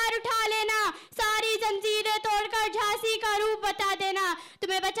हथियार उठा लेना, सारी जंजीरें तोड़कर झांसी का रूप बता देना।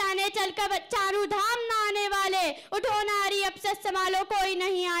 तुम्हें बचाने चलकर चारू धाम ना आने वाले। उठो नारी अब सच संभालो, कोई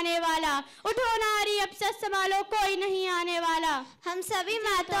नहीं आने वाला। उठो नारी अब सच संभालो, कोई नहीं आने वाला। हम सभी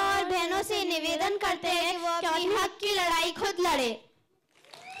माता और बहनों से निवेदन करते हैं कि वो अपने हक की लड़ाई खुद लड़े।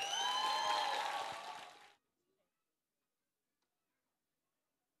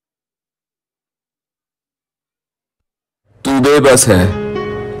 तू बेबस है,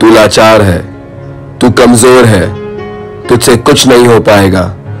 तू लाचार है, तू कमजोर है, तुझसे कुछ नहीं हो पाएगा,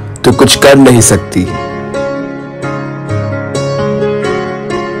 तू कुछ कर नहीं सकती।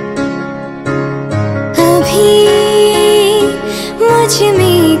 अभी मुझ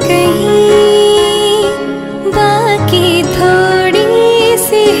में कहीं बाकी थोड़ी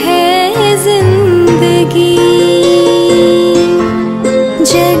सी है जिंदगी,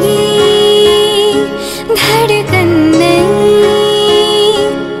 जगी धड़कन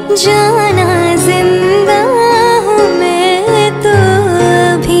जाना जिंदा हूँ मैं तो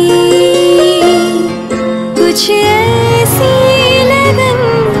अभी। कुछ ऐसी लगन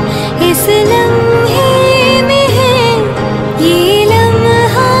इस लम्हे में है, ये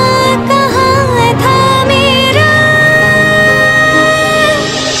लम्हा कहाँ था मेरा।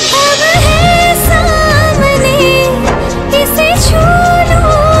 अब है सामने, इसे छू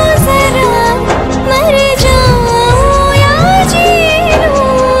लो जरा, मर जाऊं या जी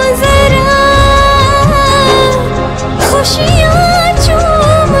खुशियाँ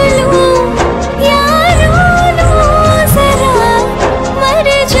चूम लूं या रो लूं जरा, मर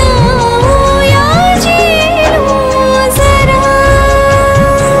जाऊं या जी लूं जरा।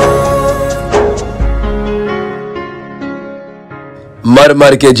 मर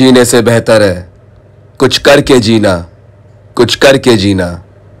मर के जीने से बेहतर है कुछ करके जीना, कुछ करके जीना,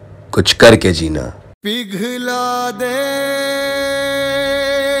 कुछ करके जीना। पिघला दे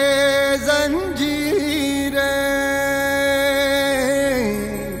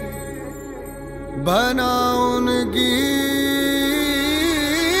बना उनकी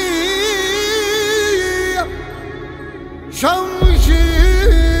शमशीर,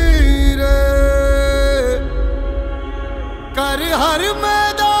 कर हर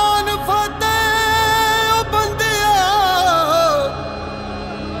मैदान फतेह ओ बंदिया,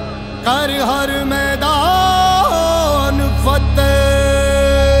 कर हर मैदान फतेह।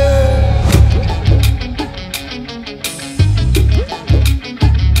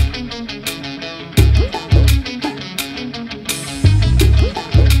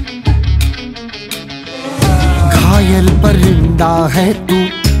 घायल परिंदा है तू,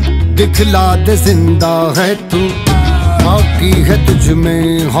 दिखला दे जिंदा है तू, बाकी है तुझ में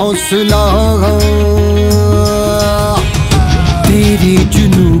हौसला। तेरे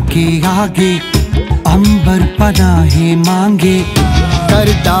जुनू के आगे अंबर पनाहे मांगे, कर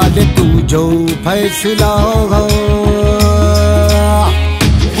डाले तू जो फैसला।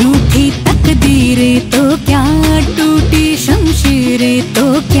 रूठी तकदीरें तो क्या, टूटी शमशीर करे तो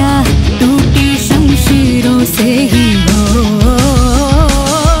क्या, टूटी शमशीरों से ही हो।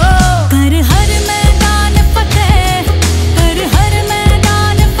 कर हर मैदान फतेह, कर हर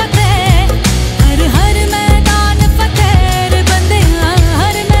मैदान फतेह, कर हर मैदान फतेह रे बंदिया,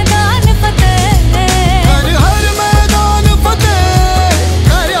 हर मैदान फतेह। कर हर मैदान फतेह,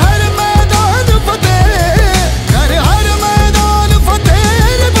 कर हर मैदान फतेह, कर हर मैदान फतेह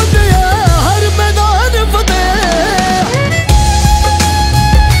रे बंदिया, हर मैदान फतेह।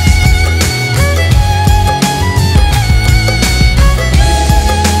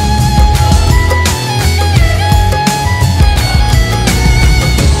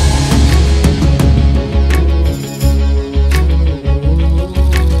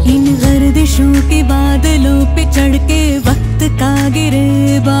 इन गर्दिशों के बादलों पे चढ़ के वक्त का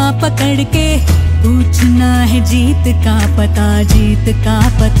गिरेबा पकड़ के पूछना है जीत का पता, जीत का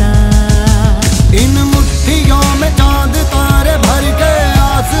पता। इन मुट्ठियों में चांद तारे भर के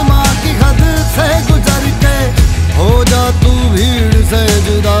आसमां की हद से गुजर के हो जा तू भीड़ से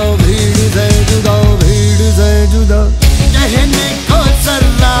जुदा, भीड़ से जुदा, भीड़ से जुदा। कहने को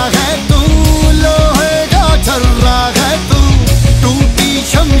सर्रा है तू, लोहे का छर्रा है तू, टूटी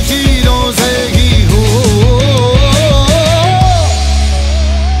शमशीरों से ही हो।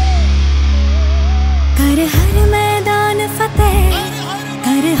 कर हर मैदान फतेह,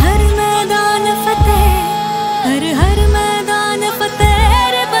 कर हर मैदान फतेह, कर हर मैदान फतेह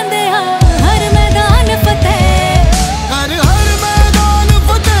रे बंदिया, हर मैदान फतेह। कर हर मैदान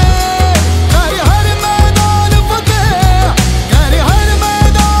फतेह, कर हर मैदान फतेह, कर हर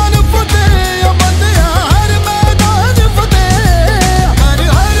मैदान फतेह ओ बंदिया, हर मैदान फतेह। कर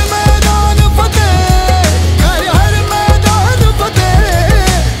हर मैदान फतेह, कर हर मैदान फतेह,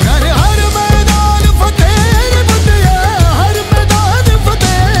 कर हर मैदान फतेह रे बंदिया, हर मैदान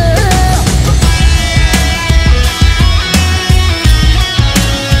फतेह।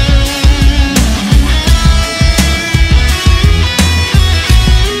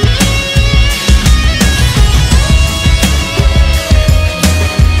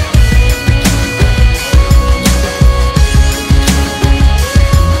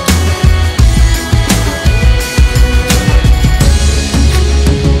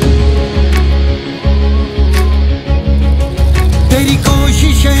 तेरी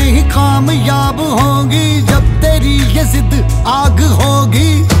कोशिशें ही कामयाब होंगी जब तेरी ये जिद आग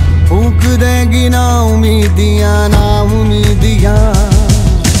होगी, फूंक देंगी ना उम्मीदियां, ना उम्मीदियां।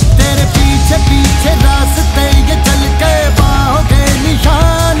 तेरे पीछे पीछे रास्ते ये चल के बाहों के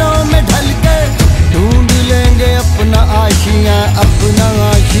निशानों में ढल के ढूंढ लेंगे अपना आशियां, अपना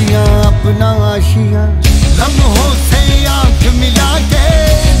आशियां, अपना आशियां। लम्हों से आंख मिला के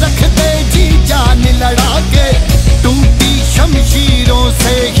रख दे जी जान लड़ा के, टूटी शमशीरों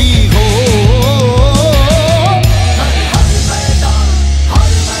से ही हो।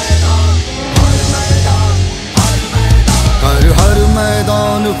 कर हर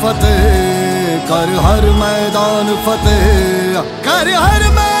मैदान फतेह, कर हर मैदान फतेह, कर हर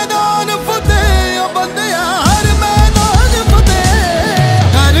मैदान फतेह ओ बंदिया, हर मैदान फतेह।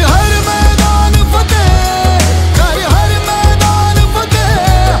 कर हर मैदान फतेह, कर हर मैदान फतेह,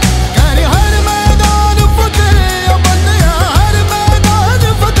 कर हर मैदान फतेह ओ बंदिया, हर मैदान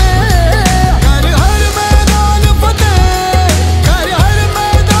फतेह। कर हर मैदान फतेह, कर हर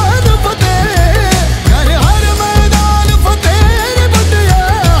मैदान फतेह, कर हर मैदान फतेह रे बंदिया,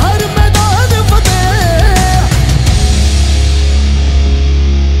 हर मैदान फतेह।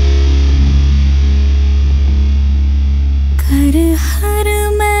 कर हर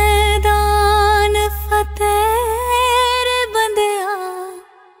मैदान फतेह रे बंदिया,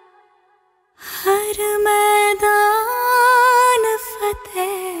 हर मैदान फतेह।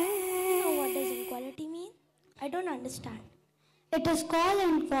 What does equality mean? I don't understand. It is called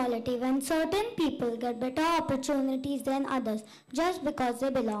inequality when certain people get better opportunities than others just because they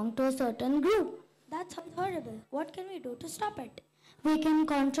belong to a certain group. That sounds horrible. What can we do to stop it? We can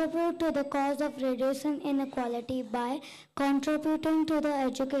contribute to the cause of reducing inequality by contributing to the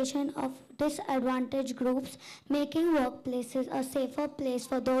education of disadvantaged groups, making workplaces a safer place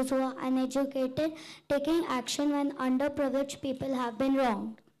for those who are uneducated, taking action when underprivileged people have been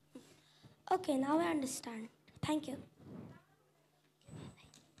wronged. Okay, now I understand. Thank you.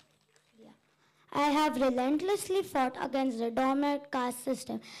 I have relentlessly fought against the dominant caste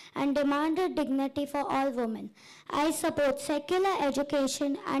system and demanded dignity for all women. I support secular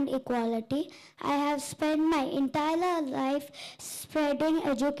education and equality. I have spent my entire life spreading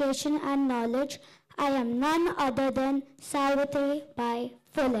education and knowledge. I am none other than Savitri Bai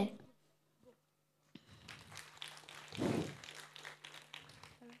Phule.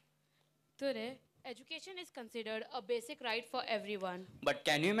 Today, Education is considered a basic right for everyone. But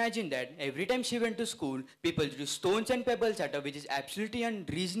can you imagine that every time she went to school, people threw stones and pebbles at her, which is absolutely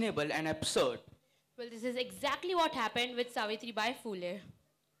unreasonable and absurd. Well, this is exactly what happened with Savitribai Phule.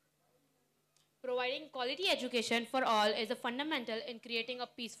 Providing quality education for all is a fundamental in creating a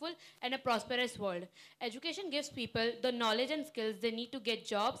peaceful and a prosperous world. Education gives people the knowledge and skills they need to get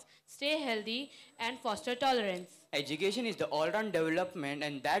jobs, stay healthy, and foster tolerance. Education is the all-round development,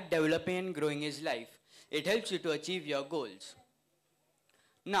 and that developing and growing is life. It helps you to achieve your goals.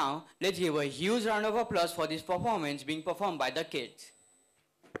 Now, let's give a huge round of applause for this performance being performed by the kids.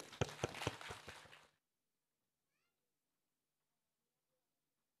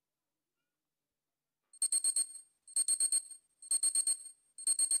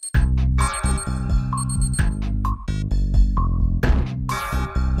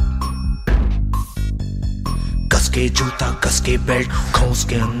 कसके जूता कसके belt खोस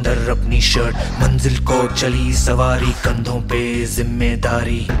के अंदर अपनी shirt मंजिल को चली सवारी कंधों पे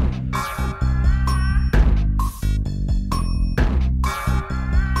जिम्मेदारी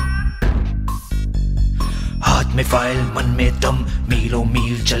हाथ में फाइल मन में दम मीलों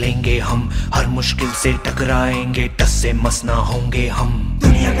मील चलेंगे हम हर मुश्किल से टकराएंगे टस से मस ना होंगे हम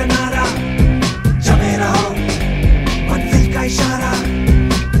दुनिया का नारा जमे रहो मंजिल का इशारा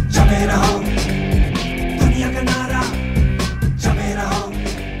जमे रहो दुनिया का नारा जमे रहो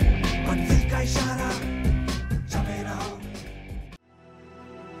मंजिल का इशारा जमे रहो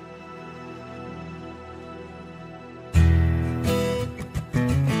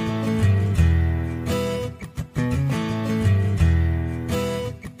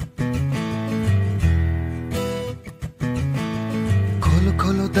खोलो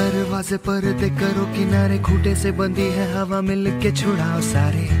खोलो दरवाजे पर्दे करो किनारे खूंटे से बंदी है हवा मिल के छुड़ाओ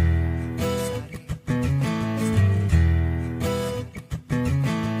सारे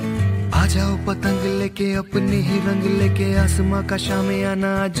आ जाओ पतंग लेके अपने ही रंग लेके आसमां का शामे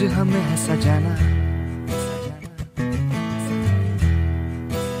आना आज हमें है सजाना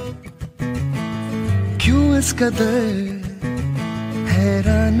क्यों इस कदर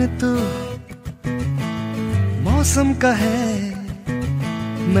हैरान तू मौसम का है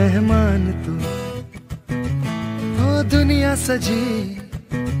मेहमान तू ओ दुनिया सजी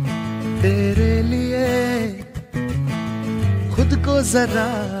तेरे लिए खुद को जरा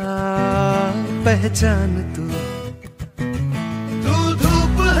पहचान तू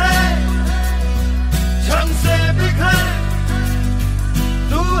धूप है झम से बिखर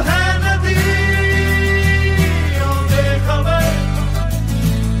तू है नदी बेखबर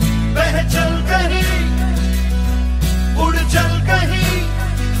बह चल कहीं उड़ चल कहीं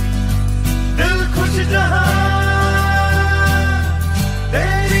दिल खुश जहां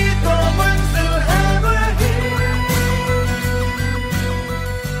तेरी तो मंजिल है वही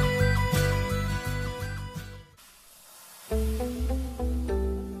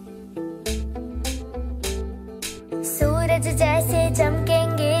सूरज जैसे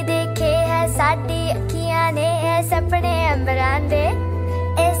चमकेंगे देखे है साडी अखियां ने ए सपने अंबरां दे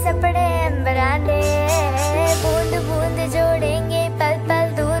ए सपने अंबरां दे बूंद बूंद जोड़ेंगे पल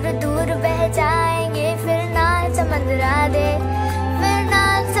पल दूर दूर बह जाएंगे फिर नाल समंदरा दे फिर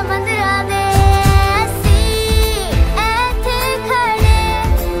नाल समंदरा दे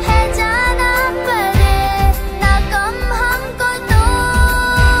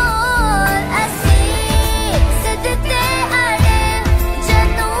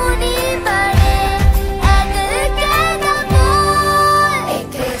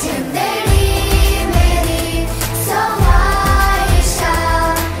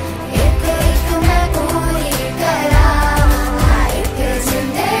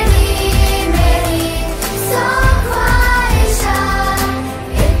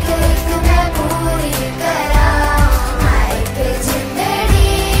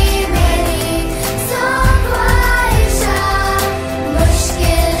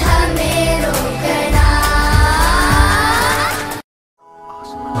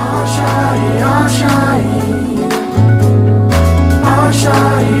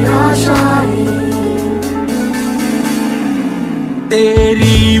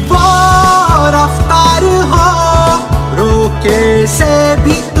तेरी वो रफ्तार हो रोके से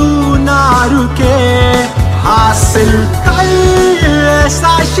भी तू ना रुके हासिल कर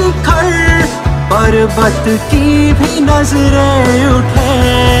ऐसा शिखर पर्वत की भी नजरें उठे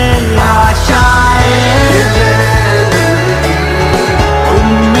आशाएं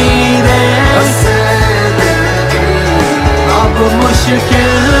उम्मीदें अब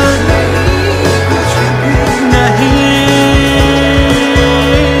मुश्किल नहीं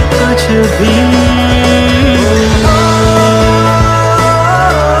कुछ भी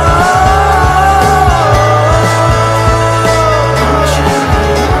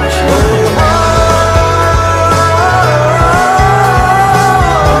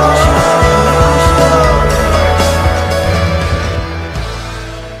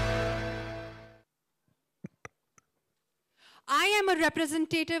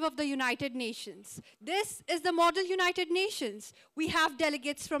representative of the United Nations. This is the model United Nations. We have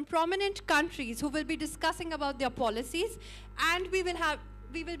delegates from prominent countries who will be discussing about their policies, and we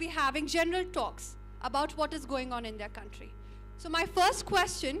will be having general talks about what is going on in their country. So my first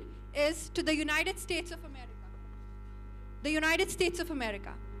question is to the United States of America. The United States of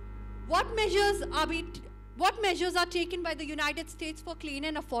America. What measures are taken by the United States for clean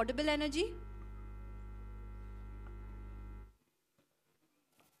and affordable energy?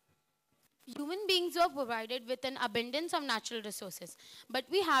 Human beings were provided with an abundance of natural resources, but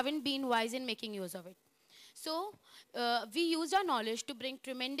we haven't been wise in making use of it. So, we used our knowledge to bring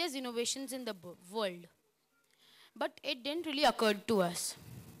tremendous innovations in the world. But it didn't really occur to us.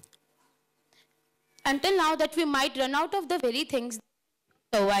 Until now that we might run out of the very things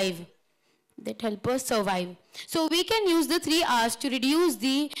that help us survive. So we can use the 3 R's to reduce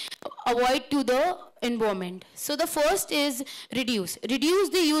the avoid to the environment. So the first is reduce. Reduce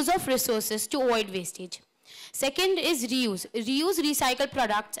the use of resources to avoid wastage. Second is reuse. Reuse recycled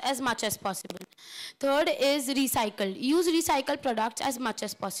products as much as possible. Third is recycle. Use recycled products as much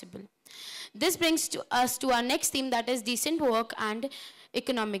as possible. This brings us to our next theme, that is decent work and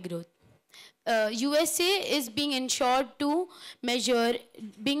economic growth. USA is being ensured to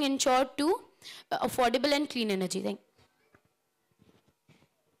affordable and clean energy.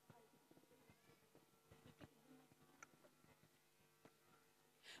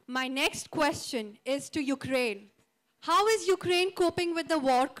 My next question is to Ukraine. How is Ukraine coping with the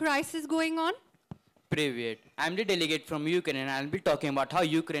war crisis going on? Privyet, I'm the delegate from Ukraine and I'll be talking about how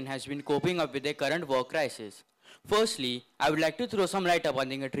Ukraine has been coping up with the current war crisis. Firstly, I would like to throw some light upon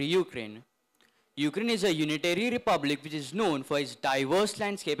the country Ukraine. Ukraine is a unitary republic which is known for its diverse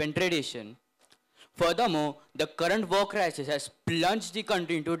landscape and tradition. Furthermore, the current war crisis has plunged the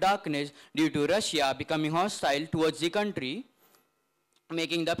country into darkness due to Russia becoming hostile towards the country,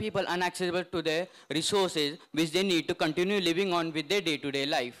 making the people inaccessible to their resources which they need to continue living on with their day-to-day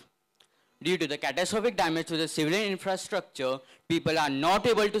life. Due to the catastrophic damage to the civilian infrastructure, people are not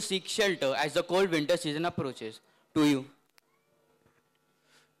able to seek shelter as the cold winter season approaches. To you.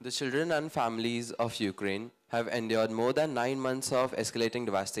 The children and families of Ukraine have endured more than 9 months of escalating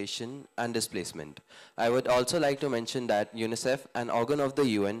devastation and displacement. I would also like to mention that UNICEF, an organ of the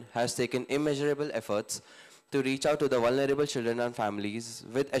UN, has taken immeasurable efforts to reach out to the vulnerable children and families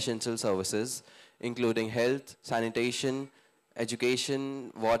with essential services, including health, sanitation,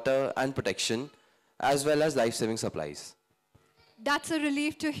 education, water, and protection, as well as life-saving supplies. That's a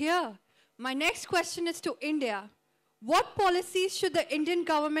relief to hear. My next question is to India. What policies should the Indian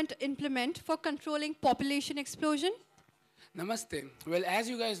government implement for controlling population explosion? Namaste. Well, as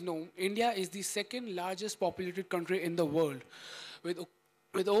you guys know, India is the second largest populated country in the world.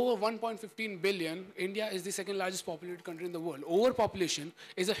 With over 1.15 billion, India is the second largest populated country in the world. Overpopulation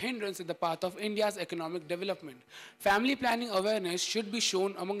is a hindrance in the path of India's economic development. Family planning awareness should be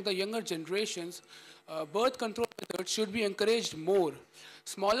shown among the younger generations. Birth control methods should be encouraged more.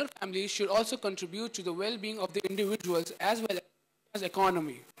 Smaller families should also contribute to the well-being of the individuals as well as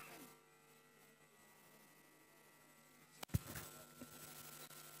economy.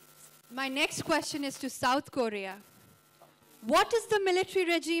 My next question is to South Korea. What is the military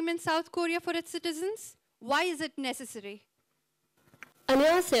regime in South Korea for its citizens? Why is it necessary?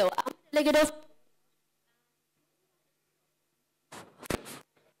 안녕하세요. I'm delegate of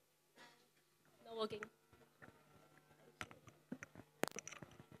not working.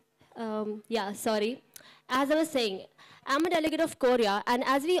 Sorry. As I was saying, I'm a delegate of Korea, and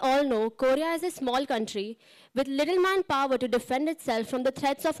as we all know, Korea is a small country with little manpower to defend itself from the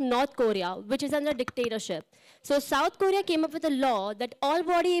threats of North Korea, which is under dictatorship. So South Korea came up with a law that all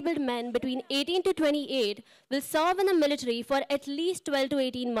body-able men between 18 to 28 will serve in the military for at least 12 to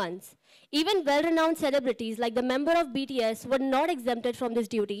 18 months. Even well-renowned celebrities like the member of BTS were not exempted from this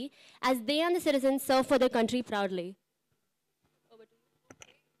duty, as they and the citizens serve for their country proudly.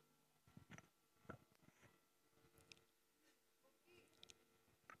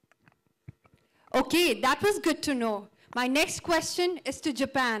 Okay, that was good to know. My next question is to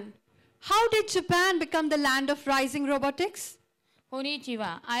Japan. How did Japan become the land of rising robotics?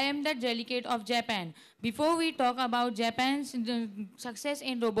 Konnichiwa, I am the delegate of Japan. Before we talk about Japan's success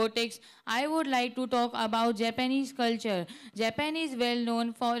in robotics, I would like to talk about Japanese culture. Japan is well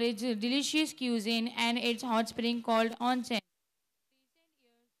known for its delicious cuisine and its hot spring called onsen.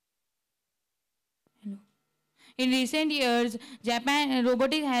 In recent years, Japan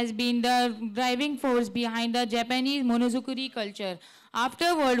robotics has been the driving force behind the Japanese monozukuri culture.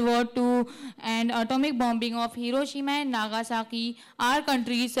 After World War II and atomic bombing of Hiroshima and Nagasaki, our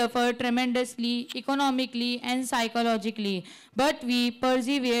country suffered tremendously economically and psychologically. But we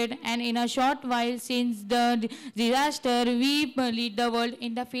persevered, and in a short while since the disaster, we lead the world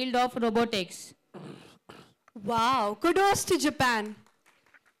in the field of robotics. Wow, kudos to Japan.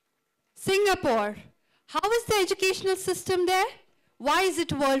 Singapore. How is the educational system there? Why is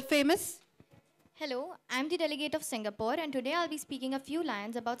it world famous? Hello, I'm the delegate of Singapore, and today I'll be speaking a few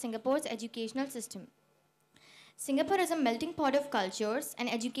lines about Singapore's educational system. Singapore is a melting pot of cultures, and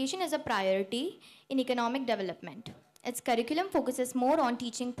education is a priority in economic development. Its curriculum focuses more on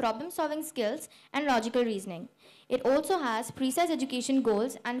teaching problem-solving skills and logical reasoning. It also has precise education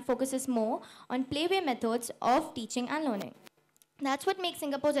goals and focuses more on playway methods of teaching and learning. That's what makes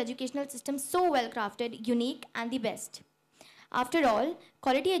Singapore's educational system so well-crafted, unique, and the best. After all,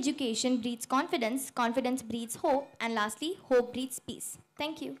 quality education breeds confidence, confidence breeds hope, and lastly, hope breeds peace.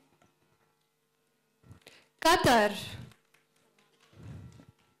 Thank you. Qatar.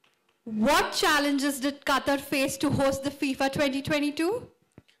 What challenges did Qatar face to host the FIFA 2022?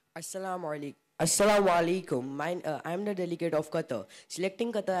 Assalamu alaikum. I'm the delegate of Qatar.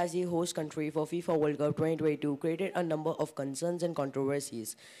 Selecting Qatar as the host country for FIFA World Cup 2022 created a number of concerns and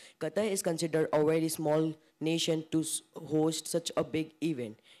controversies. Qatar is considered a very small nation to host such a big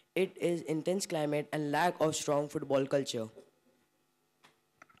event. It is intense climate and lack of strong football culture.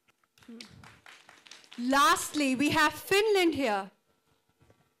 Lastly, we have Finland here.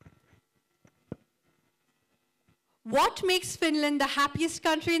 What makes Finland the happiest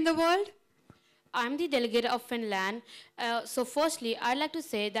country in the world? I'm the delegate of Finland. So firstly, I'd like to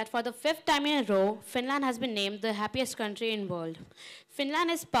say that for the 5th time in a row, Finland has been named the happiest country in the world.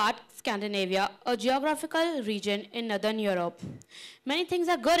 Finland is part Scandinavia, a geographical region in Northern Europe. Many things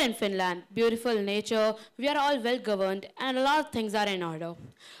are good in Finland. Beautiful nature, we are all well governed, and a lot of things are in order.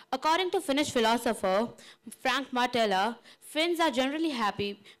 According to Finnish philosopher Frank Martela, Finns are generally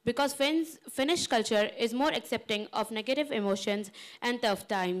happy because Finnish culture is more accepting of negative emotions and tough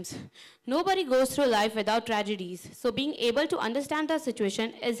times. Nobody goes through life without tragedies, so being able to understand the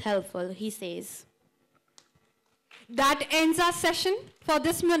situation is helpful, he says. That ends our session for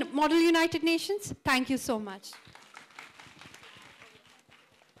this Model United Nations. Thank you so much.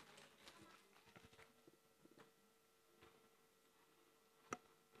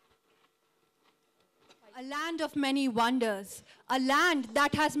 A land of many wonders, a land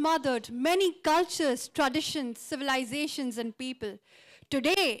that has mothered many cultures, traditions, civilizations, and people.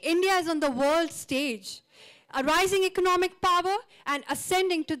 Today, India is on the world stage, a rising economic power and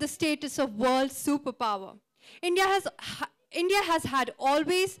ascending to the status of world superpower. India has had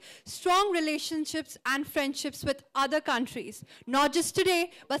always strong relationships and friendships with other countries, not just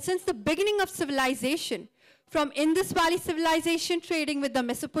today, but since the beginning of civilization. From Indus Valley civilization trading with the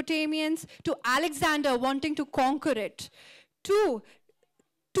Mesopotamians, to Alexander wanting to conquer it, to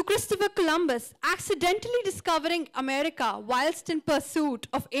Christopher Columbus accidentally discovering America whilst in pursuit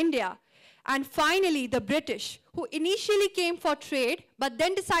of India, and finally the British, who initially came for trade but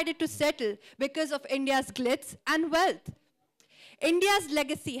then decided to settle because of India's glitz and wealth. India's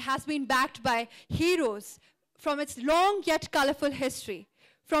legacy has been backed by heroes from its long yet colorful history.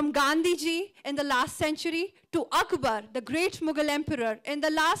 From Gandhiji in the last century to Akbar, the great Mughal emperor, in the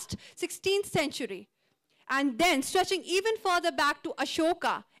last 16th century. And then stretching even further back to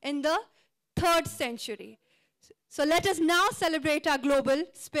Ashoka in the 3rd century. So let us now celebrate our global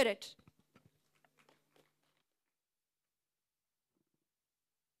spirit.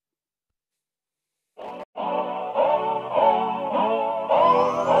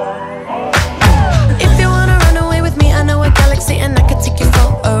 If you wanna run away with me, I know a galaxy and I can take you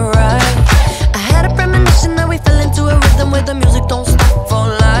for a ride. I had a premonition that we fell into a rhythm where the music don't stop for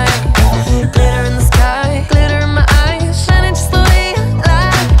life. Glitter in the sky, glitter in my eyes, shining just the way I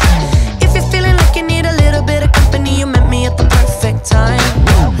like. If you're feeling like you need a little bit of company, you met me at the perfect time.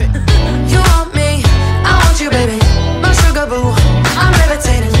 You want me, I want you, baby. My sugar boo, I'm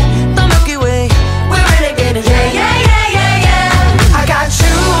levitating. The Milky Way, we're renegading. Yeah, yeah, yeah, yeah, yeah. I got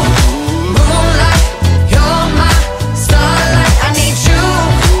you, moonlight. You're my starlight. I need you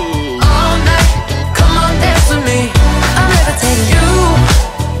all night. Come on, dance with me. I'm levitating. You,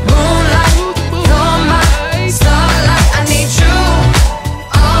 moonlight. You're my starlight. I need you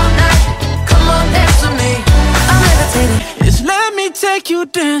all night. Come on, dance with me. I'm levitating. Just let me take you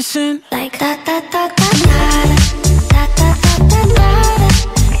dancing like da da da da da.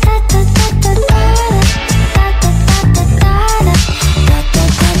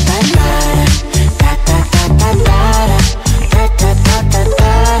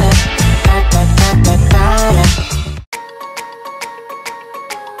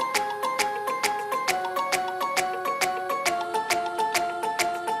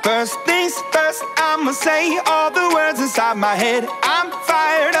 inside my head. I'm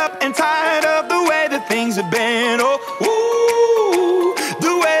fired up and tired of the way that things have been. Oh, ooh,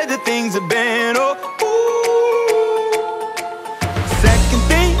 the way that things have been. Oh, ooh. Second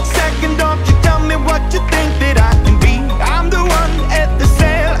thing, second, don't you tell me what you think that I can be. I'm the one at the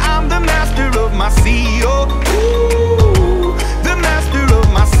sail, I'm the master of my sea. Oh, ooh, the master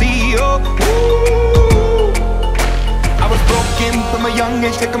of my sea. Oh, ooh. I was broken from a young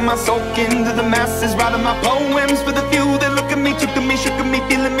age, taking my soul into the masses, writing my poems for the few that look at me, took to me, shook at me,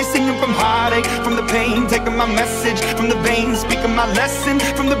 feeling me, singing from heartache, from the pain, taking my message from the veins, speaking my lesson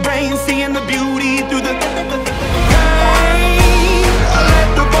from the brain, seeing the beauty through the pain. I let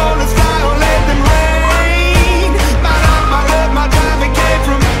the bullets fly, or let them rain. My life, my love, my drive, it came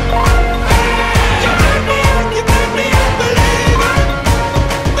from you put me up, you put me up, believer,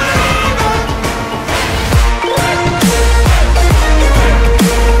 believer.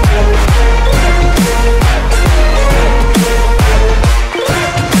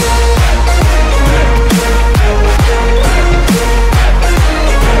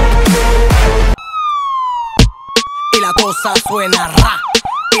 Y la cosa suena ra,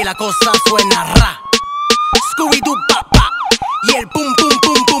 y la cosa suena ra. Scooby-Doo papá, y el pum pum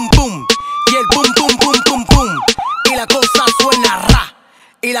pum pum pum, y el pum pum pum pum pum. Y la cosa suena ra,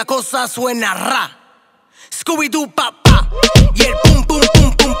 y la cosa suena ra. Scooby-Doo papá, y el pum pum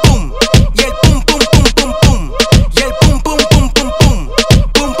pum pum pum, y el pum pum pum pum pum, y el pum pum pum pum pum,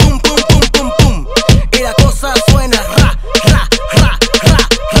 pum pum pum pum pum pum. Y la cosa suena ra, ra, ra, ra,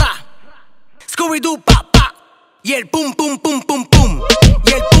 ra. Scooby-Doo papá. Y el pum pum pum pum pum,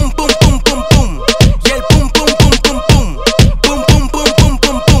 y el pum pum pum pum pum, y el pum pum pum pum pum, pum pum pum pum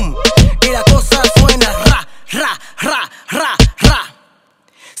pum pum. Y la cosa suena ra, ra, ra, ra, ra.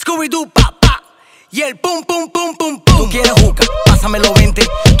 Scooby-Doo papá, y el pum pum pum pum pum. Tú quieres juca, pásamelo 20.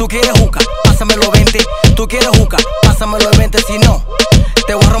 Tú quieres juca, pásamelo 20. Tú quieres juca, pásamelo 20. Si no,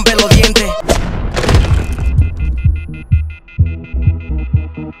 te voy a romper los dientes.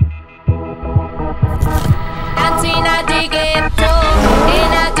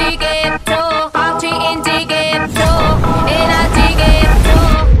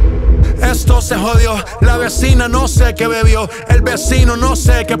 Esto se jodió, la vecina no sé qué bebió, el vecino no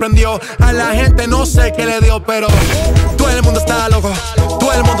sé qué prendió, a la gente no sé qué le dio, pero todo el mundo está loco,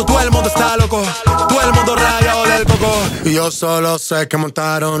 todo el mundo está loco, todo el mundo rayado del coco, y yo solo sé que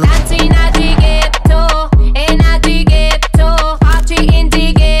montaron.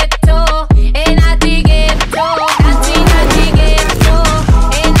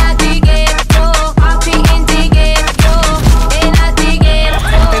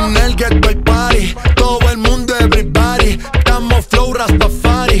 Todo el mundo, everybody, estamos flow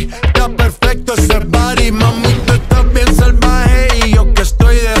rastafari. Está perfecto ese body, mami, tú estás bien salvaje y yo que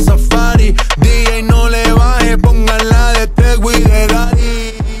estoy de safari. DJ no le baje, pónganla de Tego y de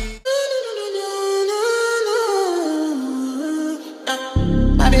Daddy.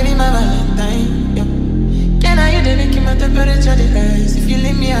 My baby, my valentine, yo. Can I you the keep my temperature the rise? If you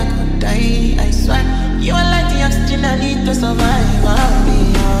leave me, I could die, I swear. You are like the oxygen I need to survive, I'll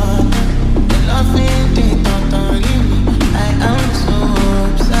be on. Loving the thought on you, I am so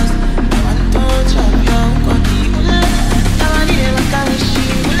obsessed. I want to chop your body, I want to hear what I wish you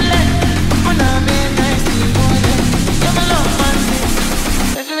would let. When I'm in, I see you. You're my love man,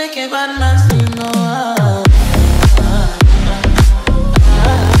 if you make a bad man sing, oh.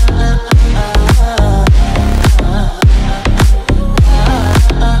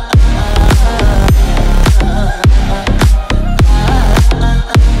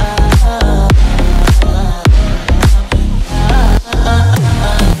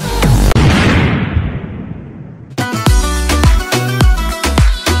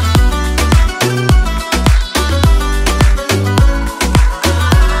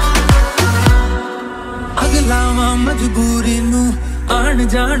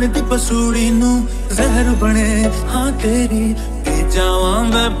 जान दी पसूड़ी नू जहर बने हाँ तेरी P जावा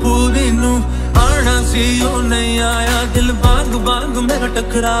मैं पूरी नू आना सी ओ नहीं आया दिल बाग बाग मेरा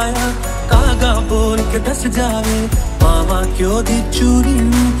टकराया कागा बोल के दस जावे मावा क्यों दी चूरी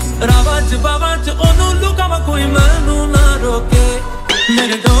नू रावाज बावाज ओनू लुकावा कोई मैनू ना रोके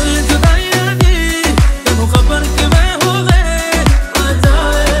मेरे ढोल जुदाइयां दी तेनू खबर कि मैं हो गए आ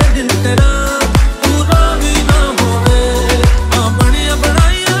जाए दिल तेरा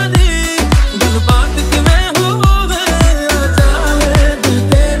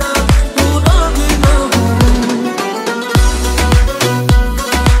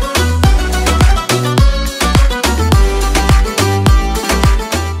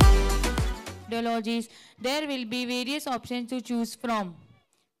There will be various options to choose from.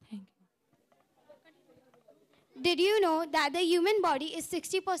 Did you know that the human body is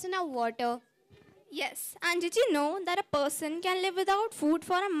 60% of water? Yes, and did you know that a person can live without food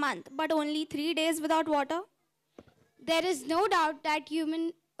for a month but only 3 days without water? There is no doubt that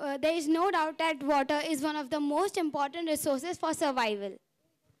water is one of the most important resources for survival.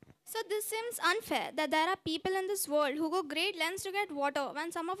 So this seems unfair that there are people in this world who go great lengths to get water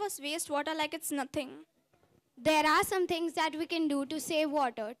when some of us waste water like it's nothing. There are some things that we can do to save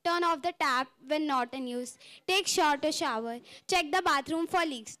water. Turn off the tap when not in use. Take shorter shower. Check the bathroom for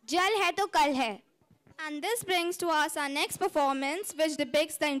leaks. Jal hai to kal hai. And this brings to us our next performance, which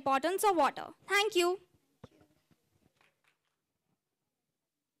depicts the importance of water. Thank you.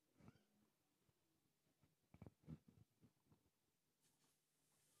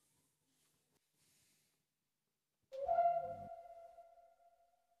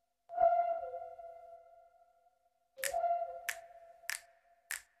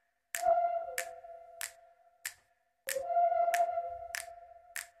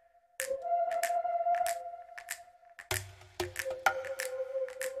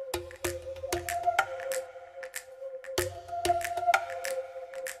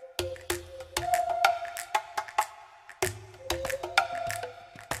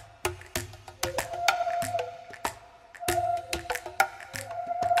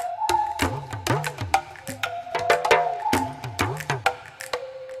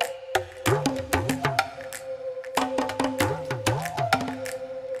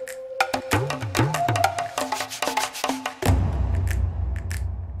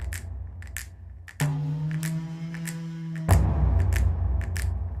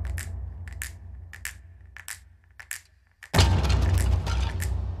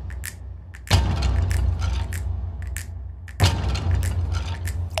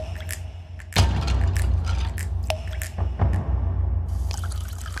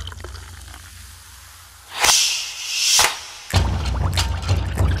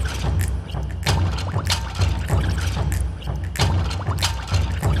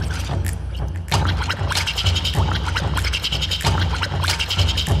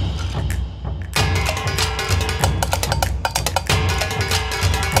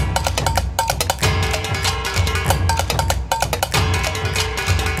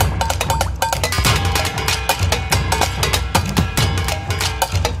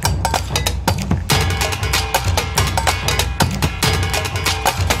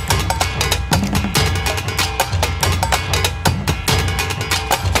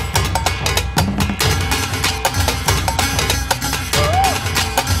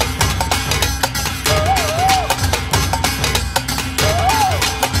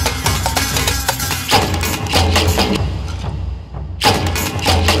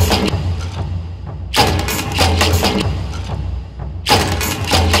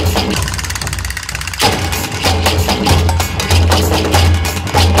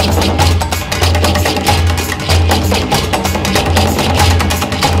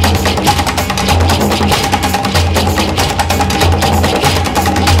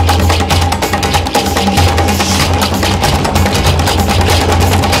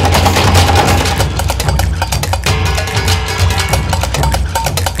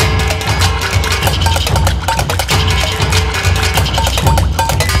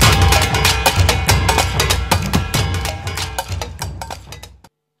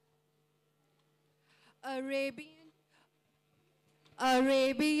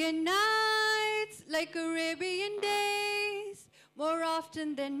 Arabian nights, like Arabian days, more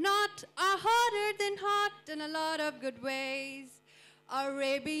often than not, are hotter than hot in a lot of good ways.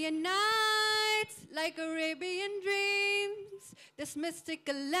 Arabian nights, like Arabian dreams, this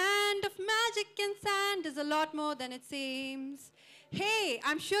mystical land of magic and sand is a lot more than it seems. Hey,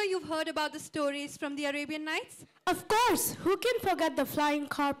 I'm sure you've heard about the stories from the Arabian Nights. Of course, who can forget the flying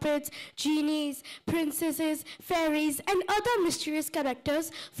carpets, genies, princesses, fairies, and other mysterious characters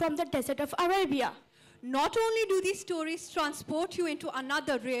from the desert of Arabia? Not only do these stories transport you into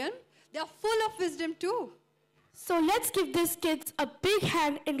another realm, they are full of wisdom too. So let's give these kids a big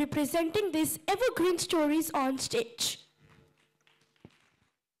hand in representing these evergreen stories on stage.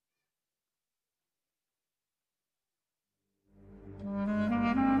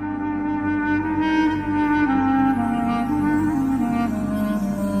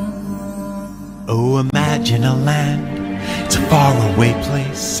 Oh, imagine a land, it's a faraway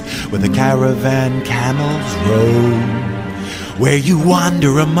place where the caravan camels roam, where you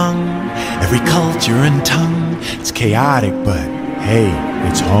wander among every culture and tongue. It's chaotic, but hey,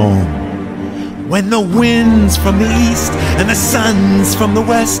 it's home. When the wind's from the east and the sun's from the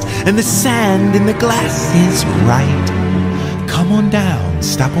west and the sand in the glass is right, come on down,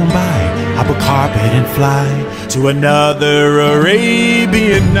 stop on by, hop a carpet and fly to another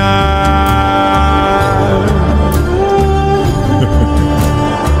Arabian night.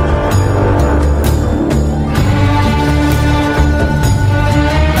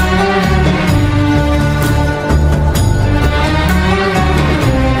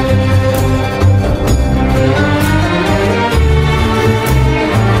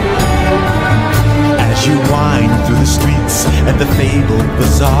 You wind through the streets and the fabled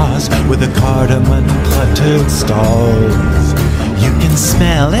bazaars with the cardamom cluttered stalls. You can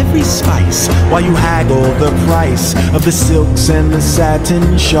smell every spice while you haggle the price of the silks and the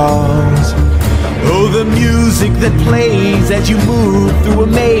satin shawls. Oh, the music that plays as you move through a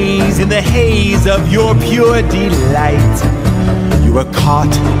maze in the haze of your pure delight. You are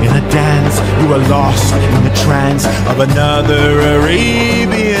caught in a dance, you are lost in the trance of another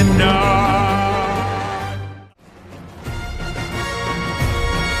Arabian night.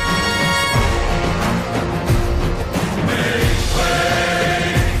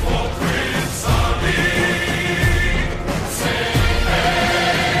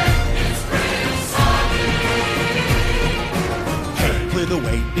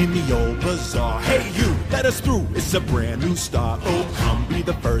 In the old bazaar, hey you, let us through, it's a brand new start. Oh, come be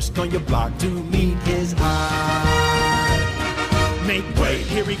the first on your block to meet his eye. Make way,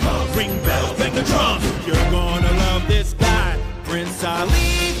 here he comes, ring bells, bang the drums. You're gonna love this guy, Prince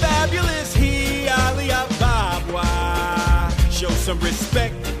Ali, fabulous he, Ali Ababa. Show some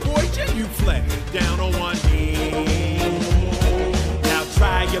respect, boy, genuflect, down on one knee. Now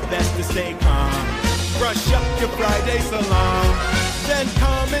try your best to stay calm, brush up your Friday salon. Then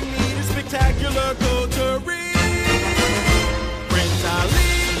come and meet a spectacular coterie. Prince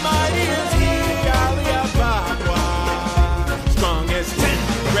Ali, mighty as he, Ali Ababa. Strong as 10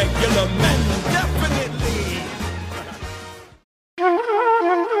 regular men, definitely.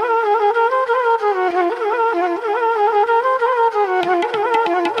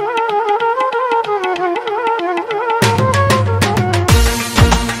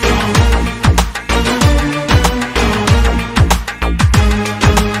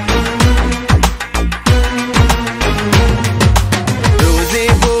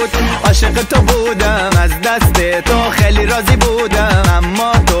 عاشق تو بودم از دست تو خیلی راضی بودم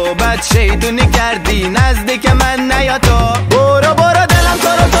اما تو بد شیطونی کردی نزدیک من نیا تو برو برو دلم تو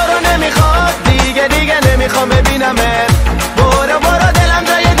رو نمیخواد دیگه نمیخوام ببینمت برو برو دلم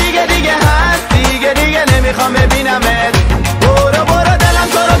جای دیگه هست دیگه نمیخوام ببینمت برو برو دلم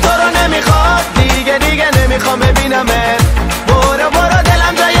تو رو نمیخواد دیگه نمیخوام ببینمت برو برو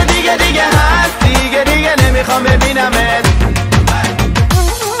دلم جای دیگه هست دیگه نمیخوام ببینمت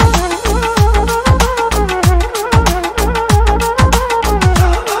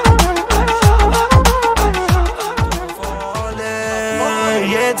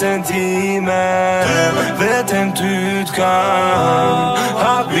Intime, vet ut kan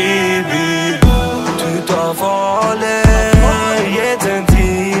Habibi, tu tar farlig Gitt en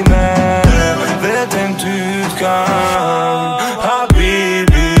time, vet ut kan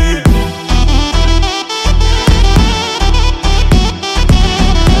Habibi.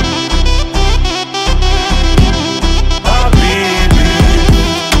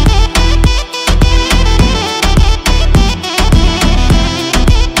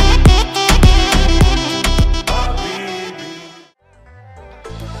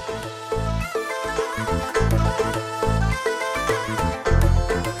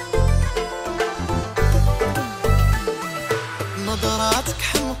 نظراتك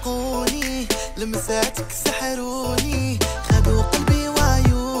حمقوني لمساتك سحروني خدوا قلبي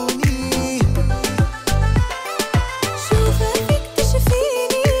وعيوني شوفها فيك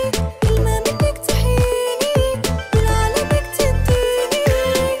تشفيني كلمة منك تحيني والعالمك تديني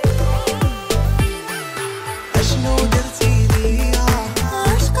أشنو درتي ليا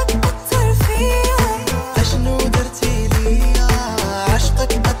عشقك أثر فيا أشنو درتي ليا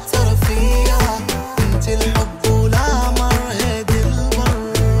عشقك أثر فيا انت الحب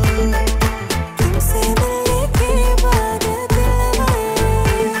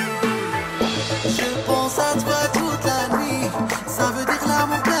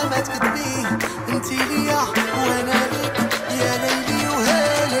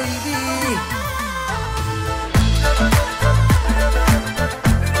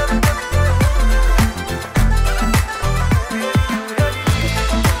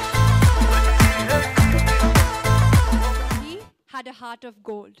A heart of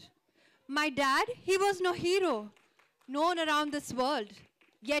gold. My dad, he was no hero, known around this world,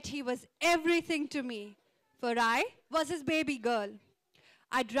 yet he was everything to me, for I was his baby girl.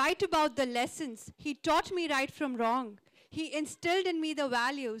 I'd write about the lessons he taught me right from wrong. he instilled in me the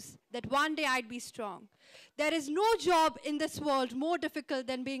values that one day I'd be strong. There is no job in this world more difficult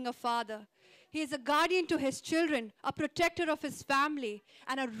than being a father. He is a guardian to his children, a protector of his family,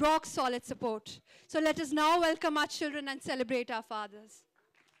 and a rock-solid support. So let us now welcome our children and celebrate our fathers.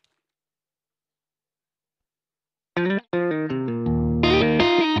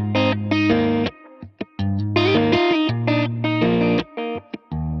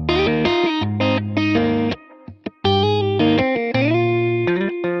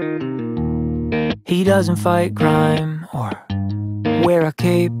 He doesn't fight crime or wear a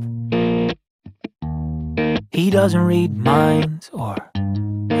cape. He doesn't read minds or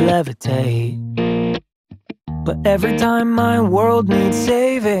levitate. But every time my world needs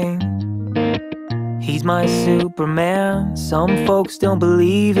saving, he's my Superman. Some folks don't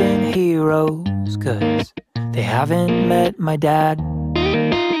believe in heroes 'cause they haven't met my dad.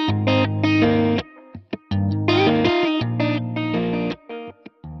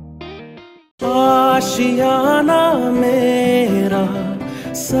 आशियाना मेरा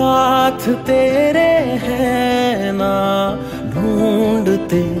साथ तेरे है ना,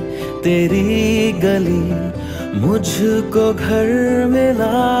 ढूंढते तेरी गली मुझको घर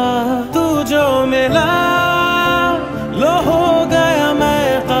मिला। तू जो मिला लो हो गया मैं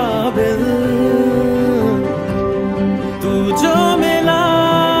काबिल, तू जो मिला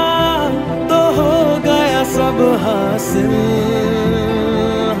तो हो गया सब हासिल।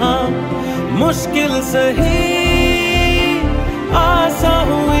 हाँ मुश्किल सही आसा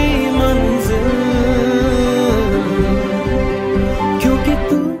हुई मंजिल, क्योंकि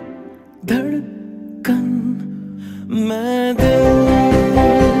तू धड़कन मैं दिल।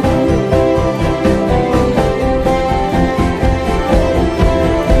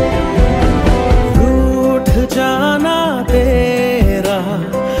 रूठ जाना तेरा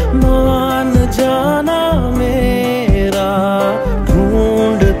मान जाना मेरा,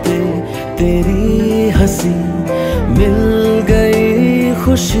 ढूंढते तेरी हंसी मिल गई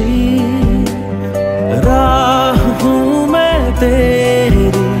खुशी। राह हूँ मैं तेरी,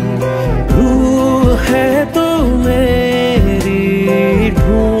 रूह है तू मेरी,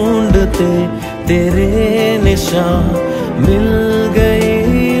 ढूंढते तेरे निशान मिल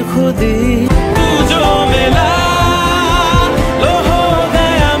गई खुदी। तू जो मिला लो हो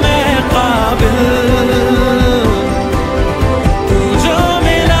गया मैं काबिल, तू जो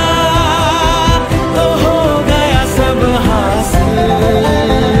मिला तो हो गया सब हासिल।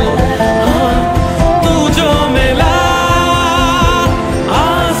 हाँ तू जो मिला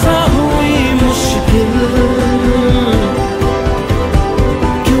आसा हुई मुश्किल,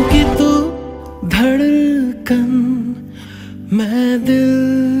 क्योंकि तू धड़कन मैं दिल।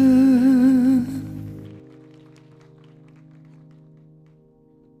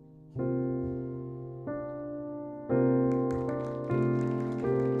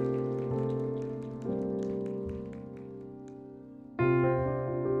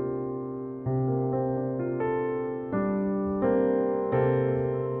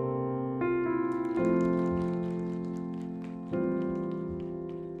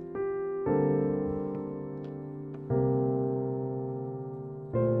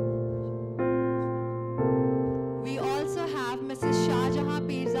 We also have Mrs. Shahjahan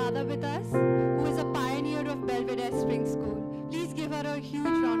Pirzada with us, who is a pioneer of Belvedere Spring School. Please give her a huge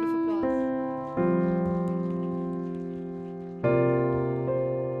round of applause.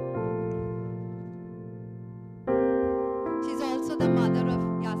 She's also the mother of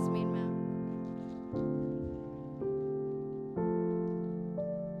Yasmin ma'am.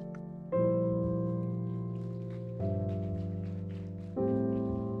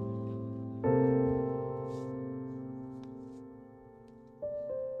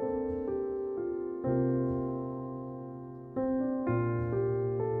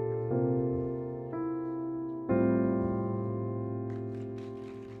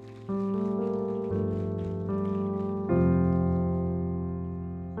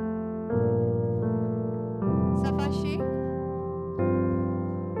 Safa Sheikh.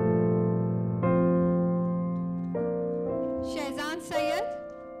 Shehzan Syed.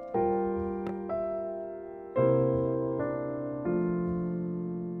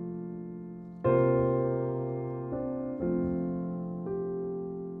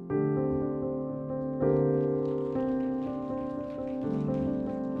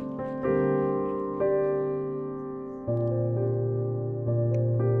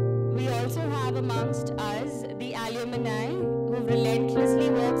 We also have amongst us the alumni who have relentlessly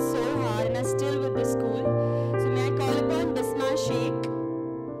worked so hard and are still with the school. So may I call upon Bisma Sheikh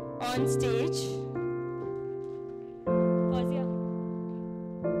on stage. Fawzia.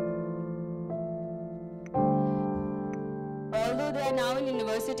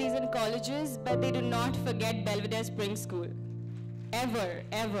 but they do not forget Belvedere Spring School. Ever,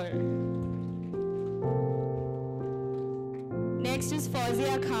 ever. Next is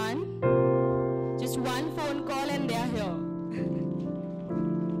Fauzia Khan. Just one phone call and they are here.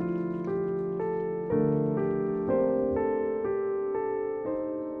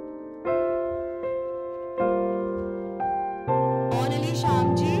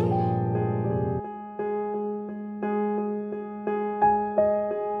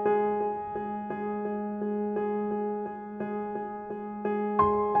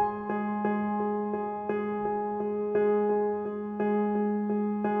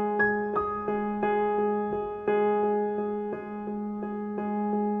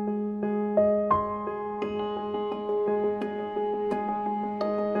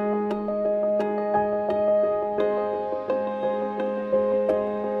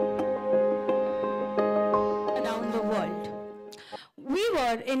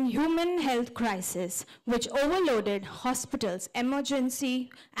 In human health crisis, which overloaded hospitals, emergency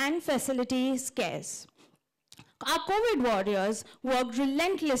and facilities cares. Our COVID warriors worked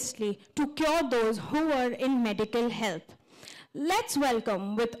relentlessly to cure those who were in medical help. Let's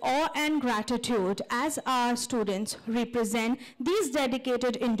welcome with awe and gratitude as our students represent these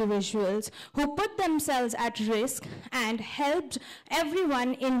dedicated individuals who put themselves at risk and helped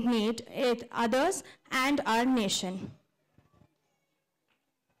everyone in need, others and our nation.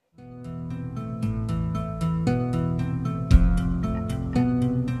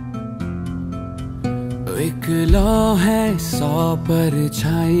 एक लौ है 100 पर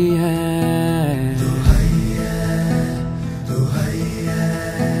छाई है,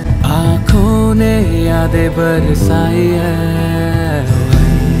 आँखों ने यादें बरसाई है।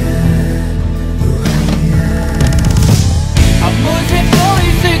 अब मुझे कोई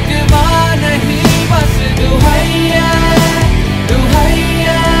सिकवा नहीं, बस दुहैया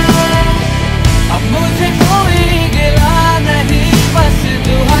दुहैया। अब मुझे कोई गिला नहीं, बस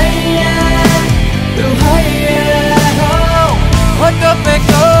दुहैया दुहैया हो। होठों पे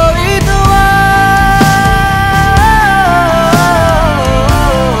कोई दुआ,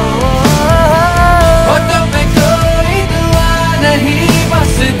 होठों पे कोई दुआ नहीं,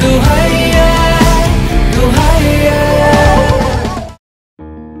 बस दुहैया दुहैया।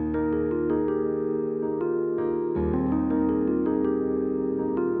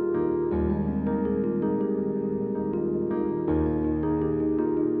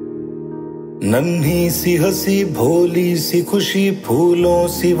 नन्ही सी हंसी भोली सी खुशी, फूलों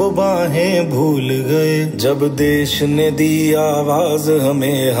सी वो बाहें भूल गए। जब देश ने दी आवाज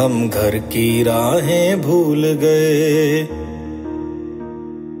हमें, हम घर की राहें भूल गए।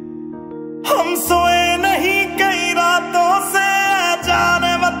 हम सोए नहीं कई रातों से,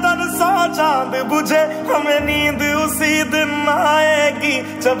 जाने वतन सौ चांद बुझे। हमें नींद उसी दिन आएगी,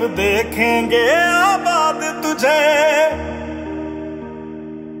 जब देखेंगे आबाद तुझे।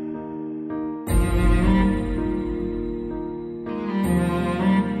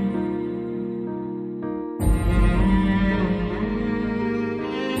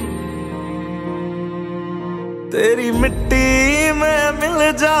 तेरी मिट्टी में मिल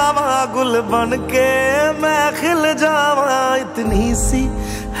जावा, गुल बन के मैं खिल जावा। इतनी सी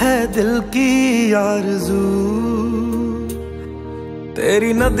है दिल की आरज़ू,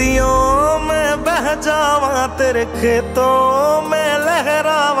 तेरी नदियों में बह जावा, तेरे खेतों में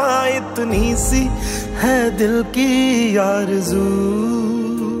लहरावा। इतनी सी है दिल की आरज़ू।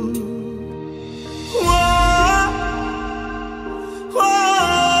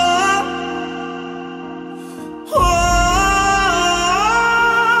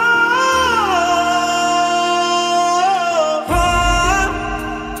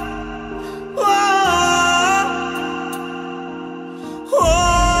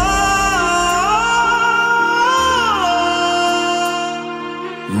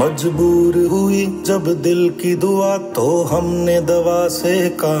 मजबूर हुई जब दिल की दुआ, तो हमने दवा से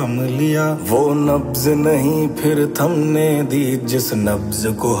काम लिया। वो नब्ज नहीं फिर थमने दी, जिस नब्ज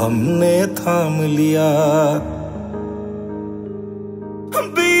को हमने थाम लिया।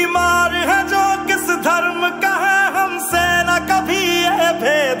 बीमार है जो किस धर्म का है, हमसे न कभी ये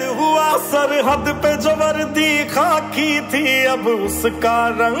भेद हुआ। सरहद पे जो वर्दी खाकी थी, अब उसका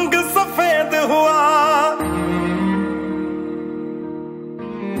रंग सफेद हुआ।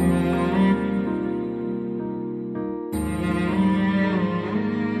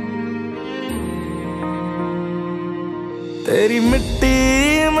 तेरी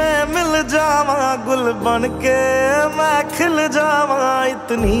मिट्टी में मिल जावा, गुल बन के मैं खिल जावा।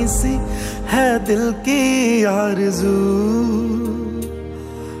 इतनी सी है दिल की आरज़ू,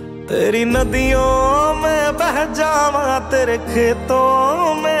 तेरी नदियों में मैं बह जावा तेरे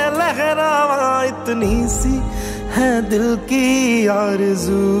खेतों में लहरावा, इतनी सी है दिल की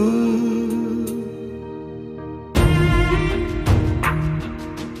आरज़ू।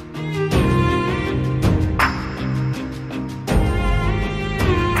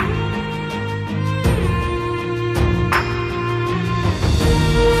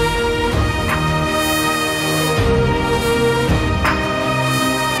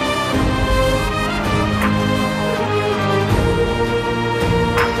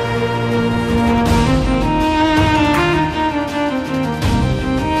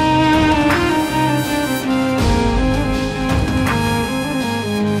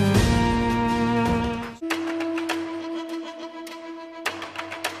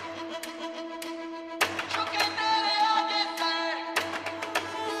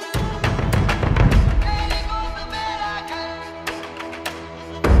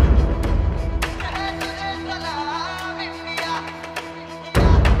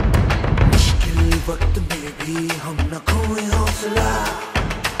 वक्त में भी हम न खोए हौसला,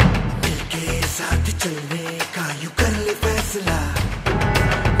 मिलके साथ चलने का यूं कर ले फैसला।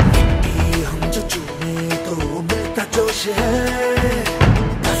 मिट्टी हम जो चूमे तो मिलता जोश है,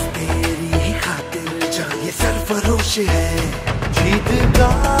 बस तेरी ही खातिर जहाँ ये सरफरोश है। जीत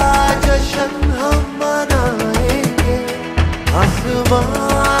का जश्न हम मनाएंगे,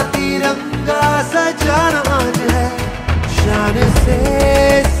 आसमां तिरंगा सजाना आज है, शान से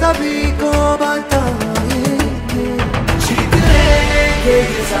सभी को बताएंगे, जीत लेंगे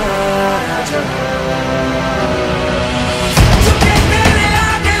ये सारा जहां। झुके तेरे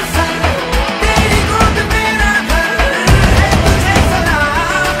आगे सर, तेरी गोद मेरा घर है, तुझे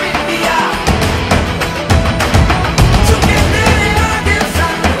सलाम इंडिया। झुके तेरे आगे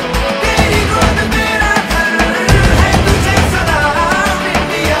सर, तेरी गोद मेरा घर है, तुझे सलाम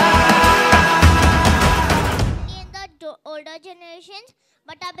India. Older generations,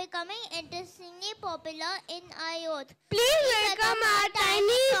 but are becoming interestingly popular in our youth. Please welcome our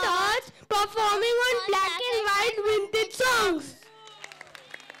tiny thoughts performing on black and white vintage songs.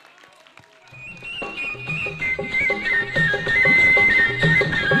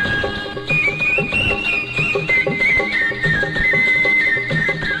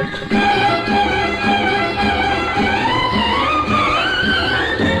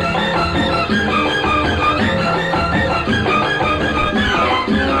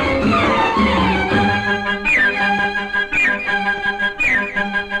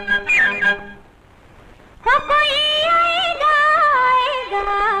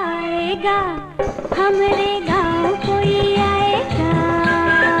 हमरे गाँव कोई आएगा,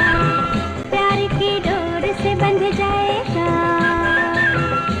 प्यार की डोर से बंध जाएगा।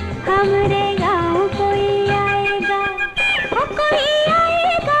 हमरे गाँव कोई आएगा, ओ कोई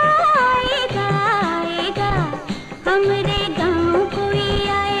आएगा आएगा आएगा। हमरे गाँव कोई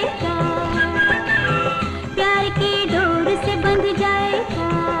आएगा, प्यार की डोर से बंध जाएगा।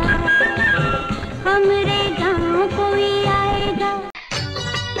 हमरे गाँव कोई आएगा।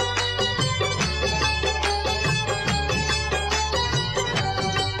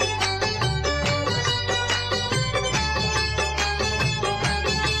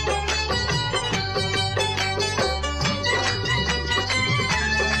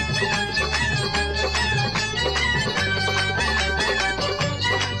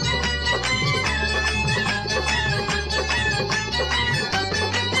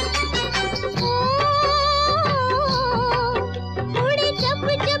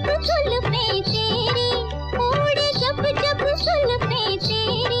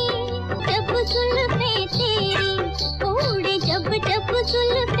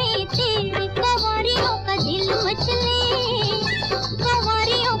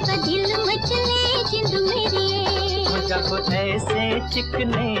 जब ऐसे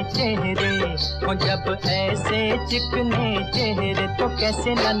चिकने चेहरे हो, जब ऐसे चिकने चेहरे, तो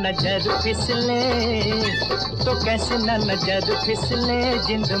कैसे न नजर फिसले, तो कैसे न नजर फिसले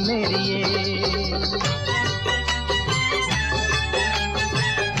जिंद मेरी ये।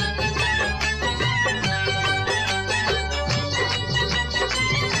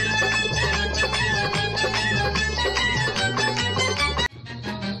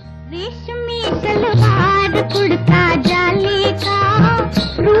 रेशमी सलवार कुर्ता जाली का,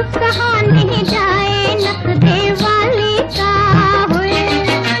 रूप कहाँ नहीं जाए नखरे वाली का।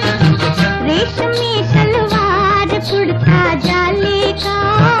 रेशमी सलवार कुर्ता जाली का,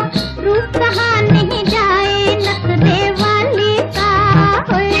 रूप कहाँ नहीं जाए नखरे वाली का।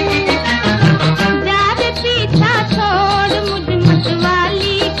 जार पीछा छोड़ मुझ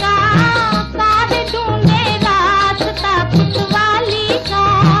मतवाली का, काहे ढूंढे रास्ता पुतवाली का।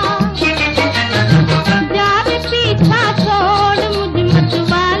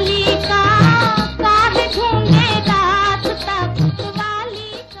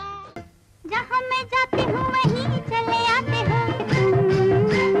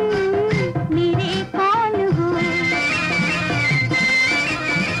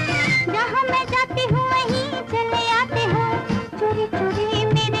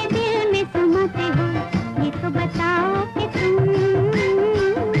 बताओ कि तुम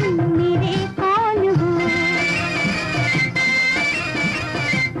मेरे कौन हो।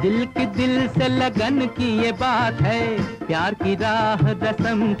 दिल की दिल से लगन की ये बात है, प्यार की राह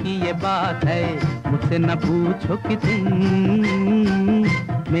रस्म की ये बात है। मुझसे न पूछो कि तुम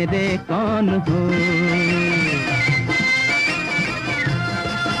मेरे कौन हो।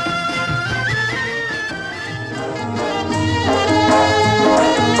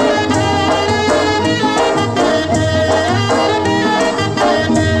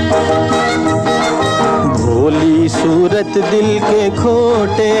 भोली सूरत दिल के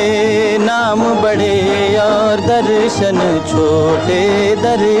खोटे, नाम बड़े और दर्शन छोटे,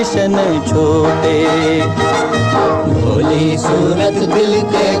 दर्शन छोटे। भोली सूरत दिल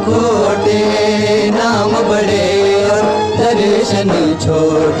के खोटे, नाम बड़े और दर्शन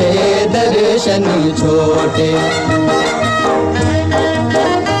छोटे, दर्शन छोटे।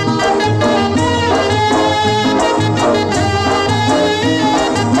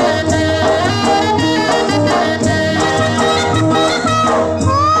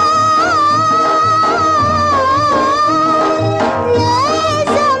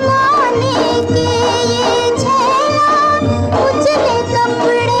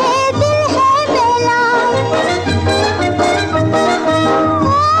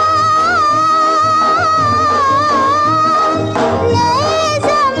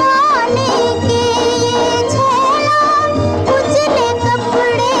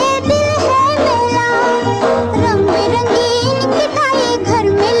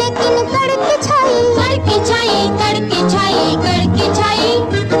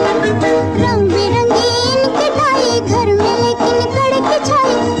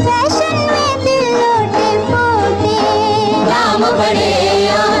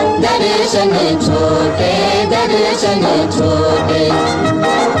 छोटे दर्शन छोटे।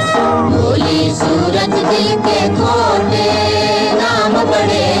 भोली सूरत दिल के खोटे, नाम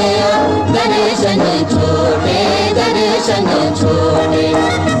बड़े दर्शन छोटे, दर्शन छोटे।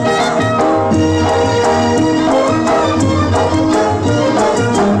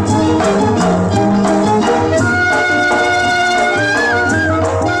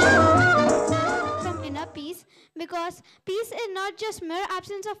 Because peace is not just mere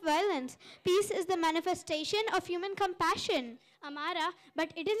absence of violence. Peace is the manifestation of human compassion. Amara, but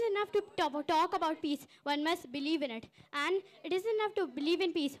it is enough to talk about peace. One must believe in it. And it is enough to believe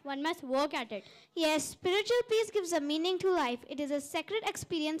in peace. One must work at it. Yes, spiritual peace gives a meaning to life. It is a sacred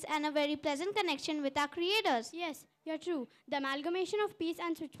experience and a very pleasant connection with our creators. Yes, you're true. The amalgamation of peace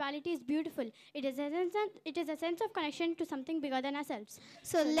and spirituality is beautiful. It is a sense of connection to something bigger than ourselves.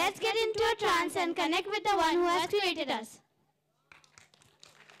 So let's get into a trance and connect with the one who has created us.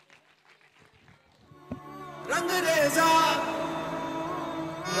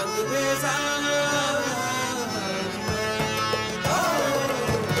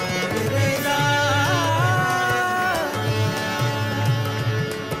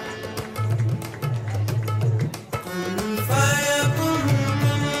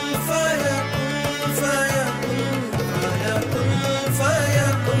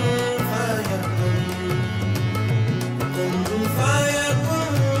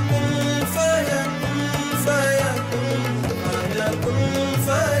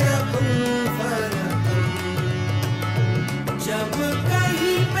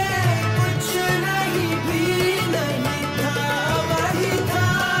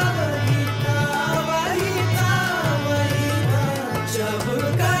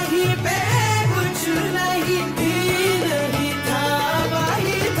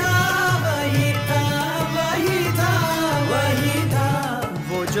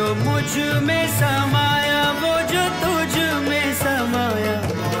 मुझ में समाया वो जो तुझ में समाया,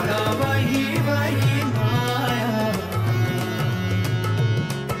 मोरा वही वही माया।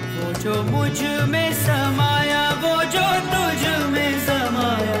 वो जो मुझ में समाया वो जो तुझ में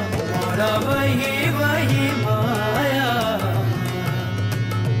समाया, मोरा वही वही माया।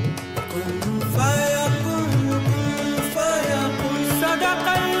 कुन फाया कुन फाया कुन,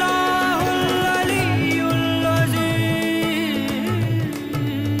 सदक़ल्लाहुल अलीयुल अज़ीम।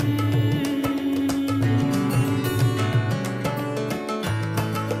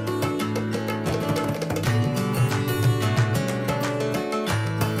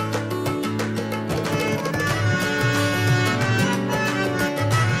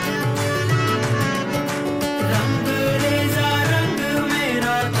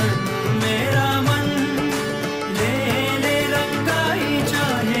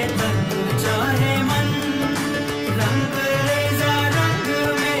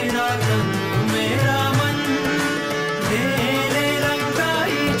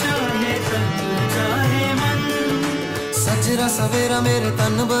 सजरा सवेरा मेरे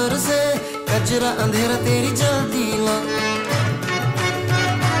तन भर से, कजरा अंधेरा तेरी जलती ला।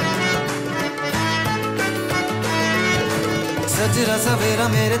 सजरा सवेरा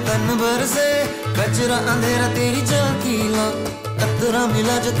मेरे तन भर से, कजरा अंधेरा तेरी जलती ला। कतरा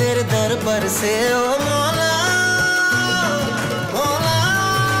मिला जो तेरे दर पर से, ओ मौला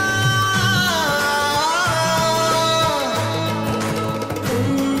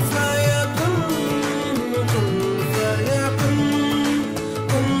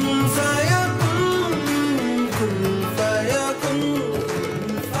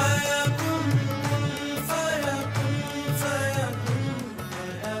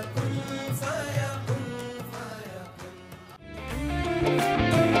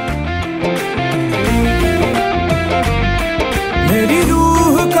मेरी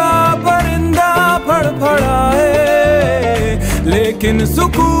रूह का परिंदा फड़फड़ाए, लेकिन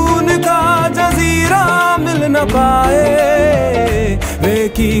सुकून का जजीरा मिल न पाए। वे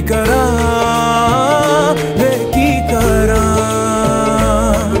की करा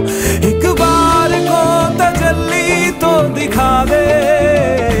एक बार को तजल्ली तो दिखा दे,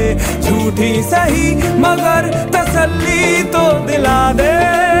 झूठी सही मगर तसल्ली तो दिला दे।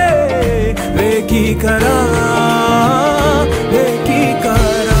 वे की करा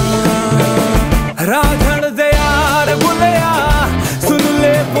राधण दे यार बुलिया, सुन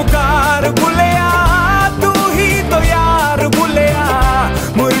ले पुकार बुलिया, तू ही तो यार बुलिया।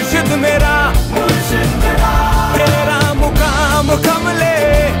 मुर्शिद मेरा तेरा मुकाम कमले,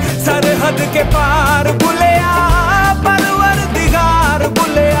 सरहद के पार बुलिया, परवरदिगार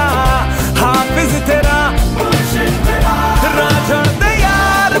बुलिया। हाफिज तेरा राधण दे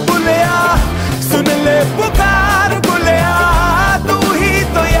यार बुलिया, सुन ले पुकार बुलिया, तू ही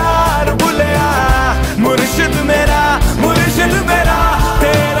तो यार बुलिया। मुर्शिद मेरा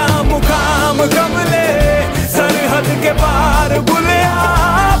तेरा मुकाम कमले, सरहद के पार बुलिया,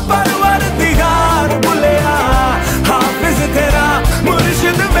 परवरदिगार बुलिया। हाफिज तेरा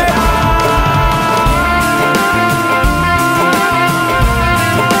मुर्शिद मेरा।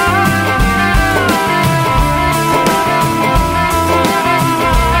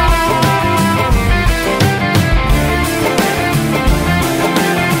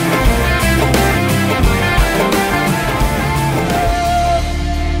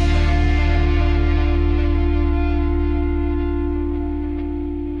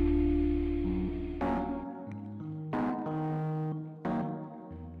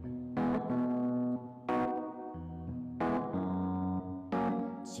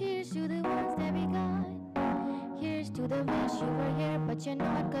 Cheers to the ones that we got. Here's to the wish you were here, but you're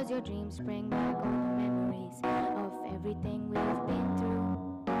not, 'cause your dreams bring back all the memories of everything we've been through.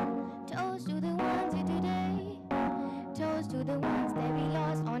 Toast to the ones here today. Toast to the ones that we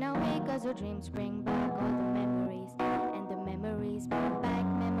lost on our way, 'cause your dreams bring back all the memories, and the memories bring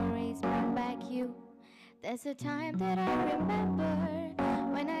back you. There's a time that I remember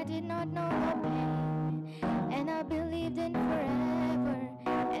when I did not know no pain, and I believed in forever,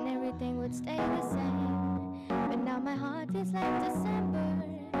 and everything would stay the same. But now my heart is like December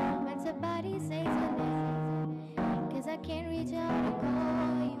when somebody says your name, 'cause I can't reach out to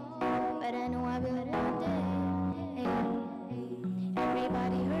call you, but I know I will one day. Hey,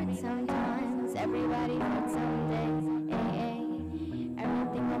 everybody hurts sometimes, everybody hurts some days. Hey,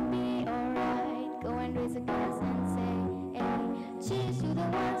 everything will be alright. Go and raise a glass and say, hey, cheers to the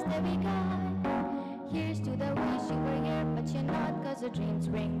ones that we got. Here's to the wish you were here, but you're not, 'cause the dreams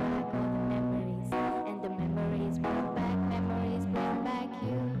bring back all the memories, and the memories bring back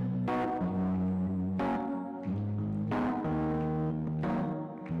you.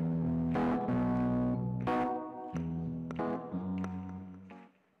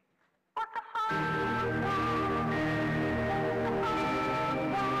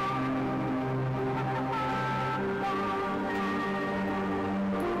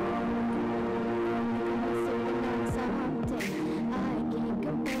 I can't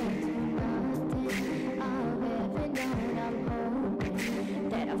compare to nothing I've ever known. I'm hoping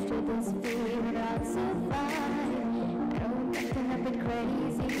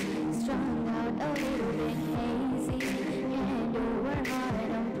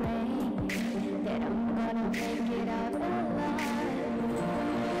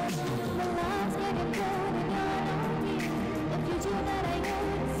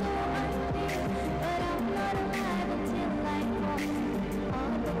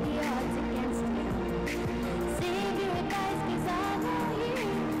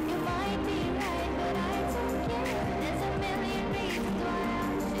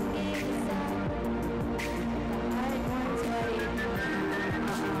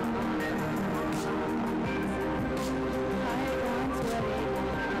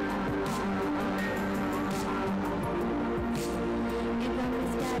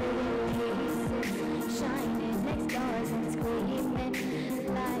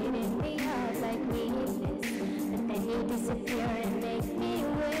disappear and make me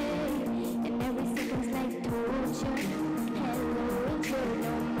wait. And every second's like torture. Hello, you're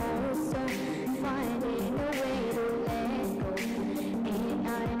no more, so finding a way to let go. And I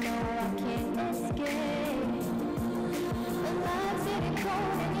know I can't escape. The lights getting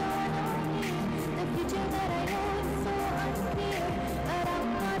cold and you're lonely. The future that I know is so unclear. But I'm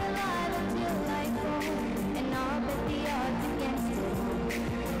not alive until I go. And I'll bet the odds against it.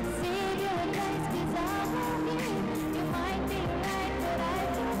 Save your advice, 'cause I won't give. You might be right, but I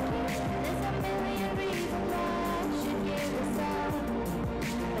don't care. There's a million reasons why I should give this up.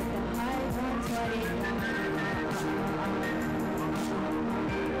 But the heart wants what it wants.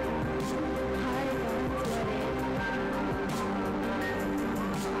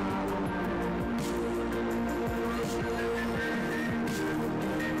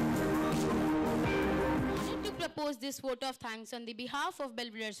 To propose this vote of thanks on the behalf of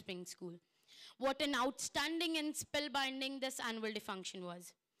Belvedere Spring School. What an outstanding and spellbinding this annual day function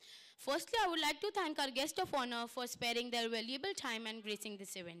was. Firstly, I would like to thank our guest of honor for sparing their valuable time and gracing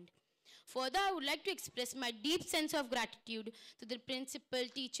this event. Further, I would like to express my deep sense of gratitude to the principal,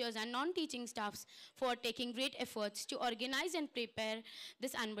 teachers, and non-teaching staffs for taking great efforts to organize and prepare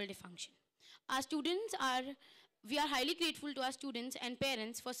this annual day function. We are highly grateful to our students and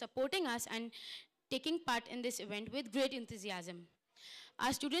parents for supporting us and taking part in this event with great enthusiasm.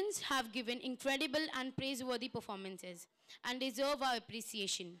 Our students have given incredible and praiseworthy performances and deserve our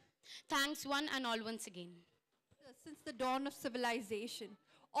appreciation. Thanks one and all once again. Since the dawn of civilization,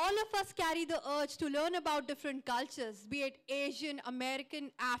 all of us carry the urge to learn about different cultures, be it Asian,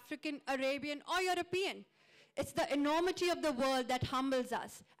 American, African, Arabian, or European. It's the enormity of the world that humbles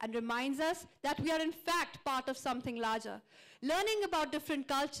us and reminds us that we are in fact part of something larger. Learning about different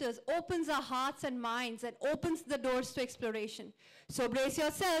cultures opens our hearts and minds and opens the doors to exploration. So brace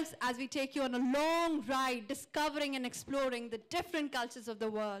yourselves as we take you on a long ride discovering and exploring the different cultures of the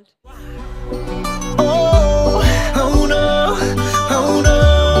world. Oh, oh no, oh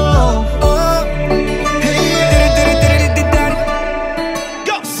no, oh, hey.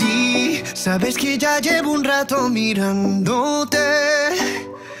 Sí, sabes que ya llevo un rato mirándote.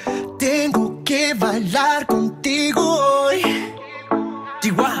 Tengo que bailar contigo hoy.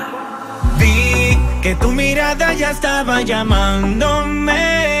 Chihuahua. Vi que tu mirada ya estaba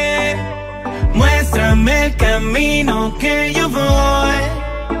llamándome. Muéstrame el camino que yo voy.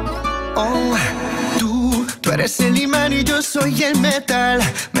 Oh, tú eres el imán y yo soy el metal.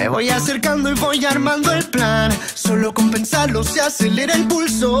 Me voy acercando y voy armando el plan. Solo con pensarlo se acelera el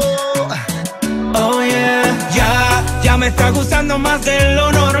pulso. Oh yeah, ya me está gustando más de lo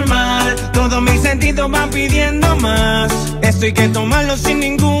normal. Todos mis sentidos van pidiendo más. Esto hay que tomarlo sin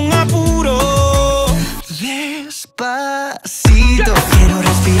ningún apuro. Despacito, quiero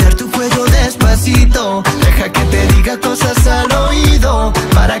respirar tu cuello despacito. Deja que te diga cosas al oído,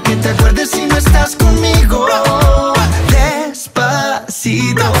 para que te acuerdes si no estás conmigo.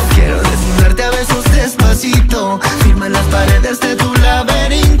 Despacito, quiero desnudarte a besos despacito. Firma en las paredes de tu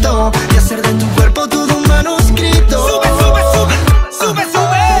laberinto y hacer de tu cuerpo todo un manuscrito. Sube, sube, sube, sube,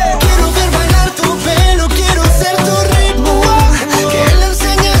 sube. Quiero ver bailar tu pelo, quiero ser tu ritmo. Que le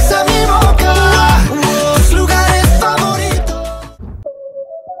enseñes a mi boca tus lugares favoritos.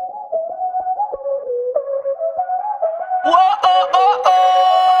 Whoa, oh, oh, oh.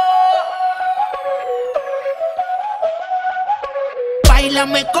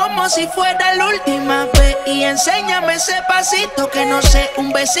 Báilame como si fuera la última vez y enséñame ese pasito que no sé,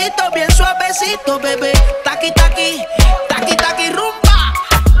 un besito bien suavecito, bebé. Taqui, taqui, taqui, taqui, rumba.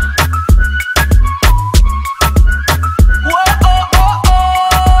 Whoa, oh, oh, oh.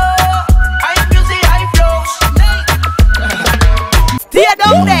 High music, high flows. Tear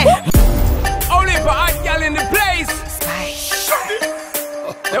down there. Only for hot girl in the place.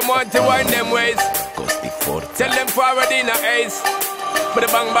 Them want to wind them ways. Tell them forward in a ace. But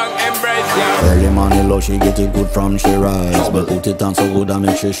the bang bang embrace, yeah. Early money low, she get it good from she rise. But put it on so good I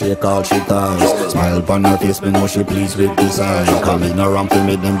make she shake all she ties. Smile upon her face, me know she pleased with this eyes. Coming around to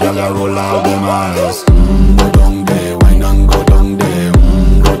make them gyal roll out them eyes. Go down there, wine and go down there.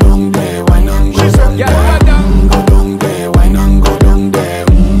 Go down there, wine and go down there. Go down there, wine and go down there.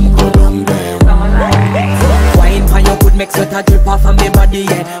 Go down there. Wine for your good make sweat a drip off of me body,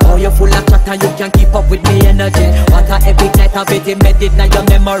 yeah. Oh, you full of chatter, you can keep up with me energy. What a epic night of it, embedded in your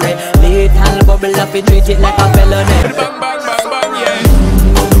memory. Little bubble up, it treat it like a felony. Bang bang bang bang, yeah.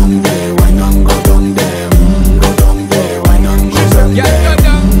 Go down there, wine and go down there. Go down there, wine and go down there.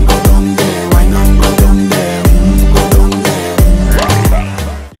 Go down there, wine and go down there. Go down there.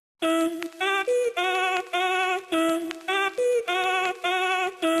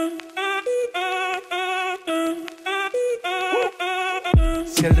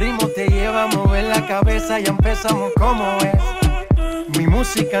 Si el ritmo te lleva a mover la cabeza, ya empezamos como es. Mi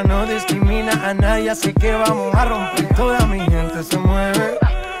música no discrimina a nadie, así que vamos a romper. Toda mi gente se mueve,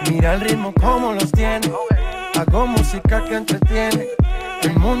 mira el ritmo como los tiene. Hago música que entretiene.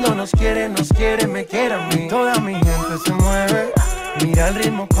 El mundo nos quiere, me quiere a mí. Toda mi gente se mueve, mira el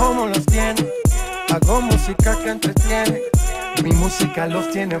ritmo como los tiene. Hago música que entretiene. Mi música los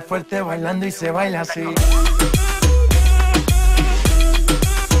tiene fuerte bailando y se baila así.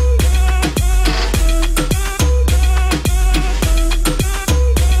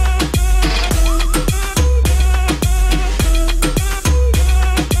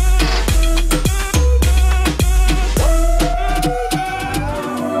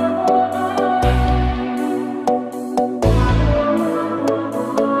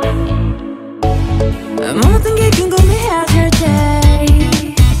 모든 게 궁금해하실 때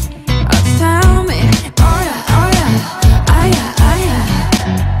Tell me, oh yeah, 아야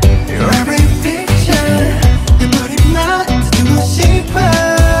Your every picture 내 머리만 듣고 싶어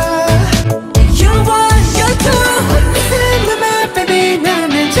You want, you do Listen to my baby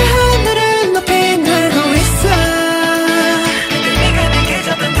나는 저 하늘을 높이 날고 있어 네가 내게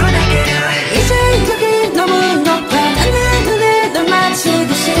잡은 눈에게 이제 여기 너무 높아 나는 눈에 널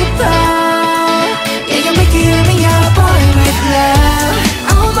맞추고 싶어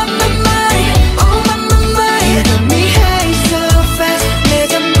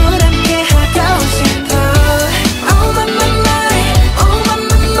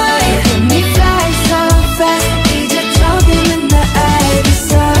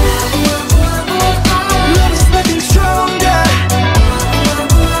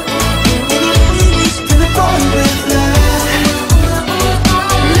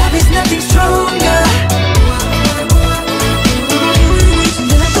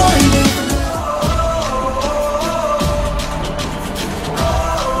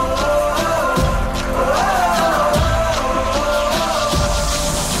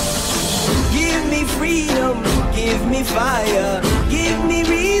Fire, give me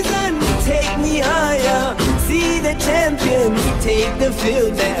reason, take me higher. See the champions, take the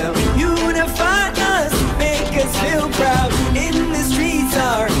field down. Unify us, make us feel proud. In the streets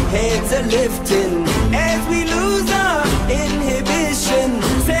our heads are lifting.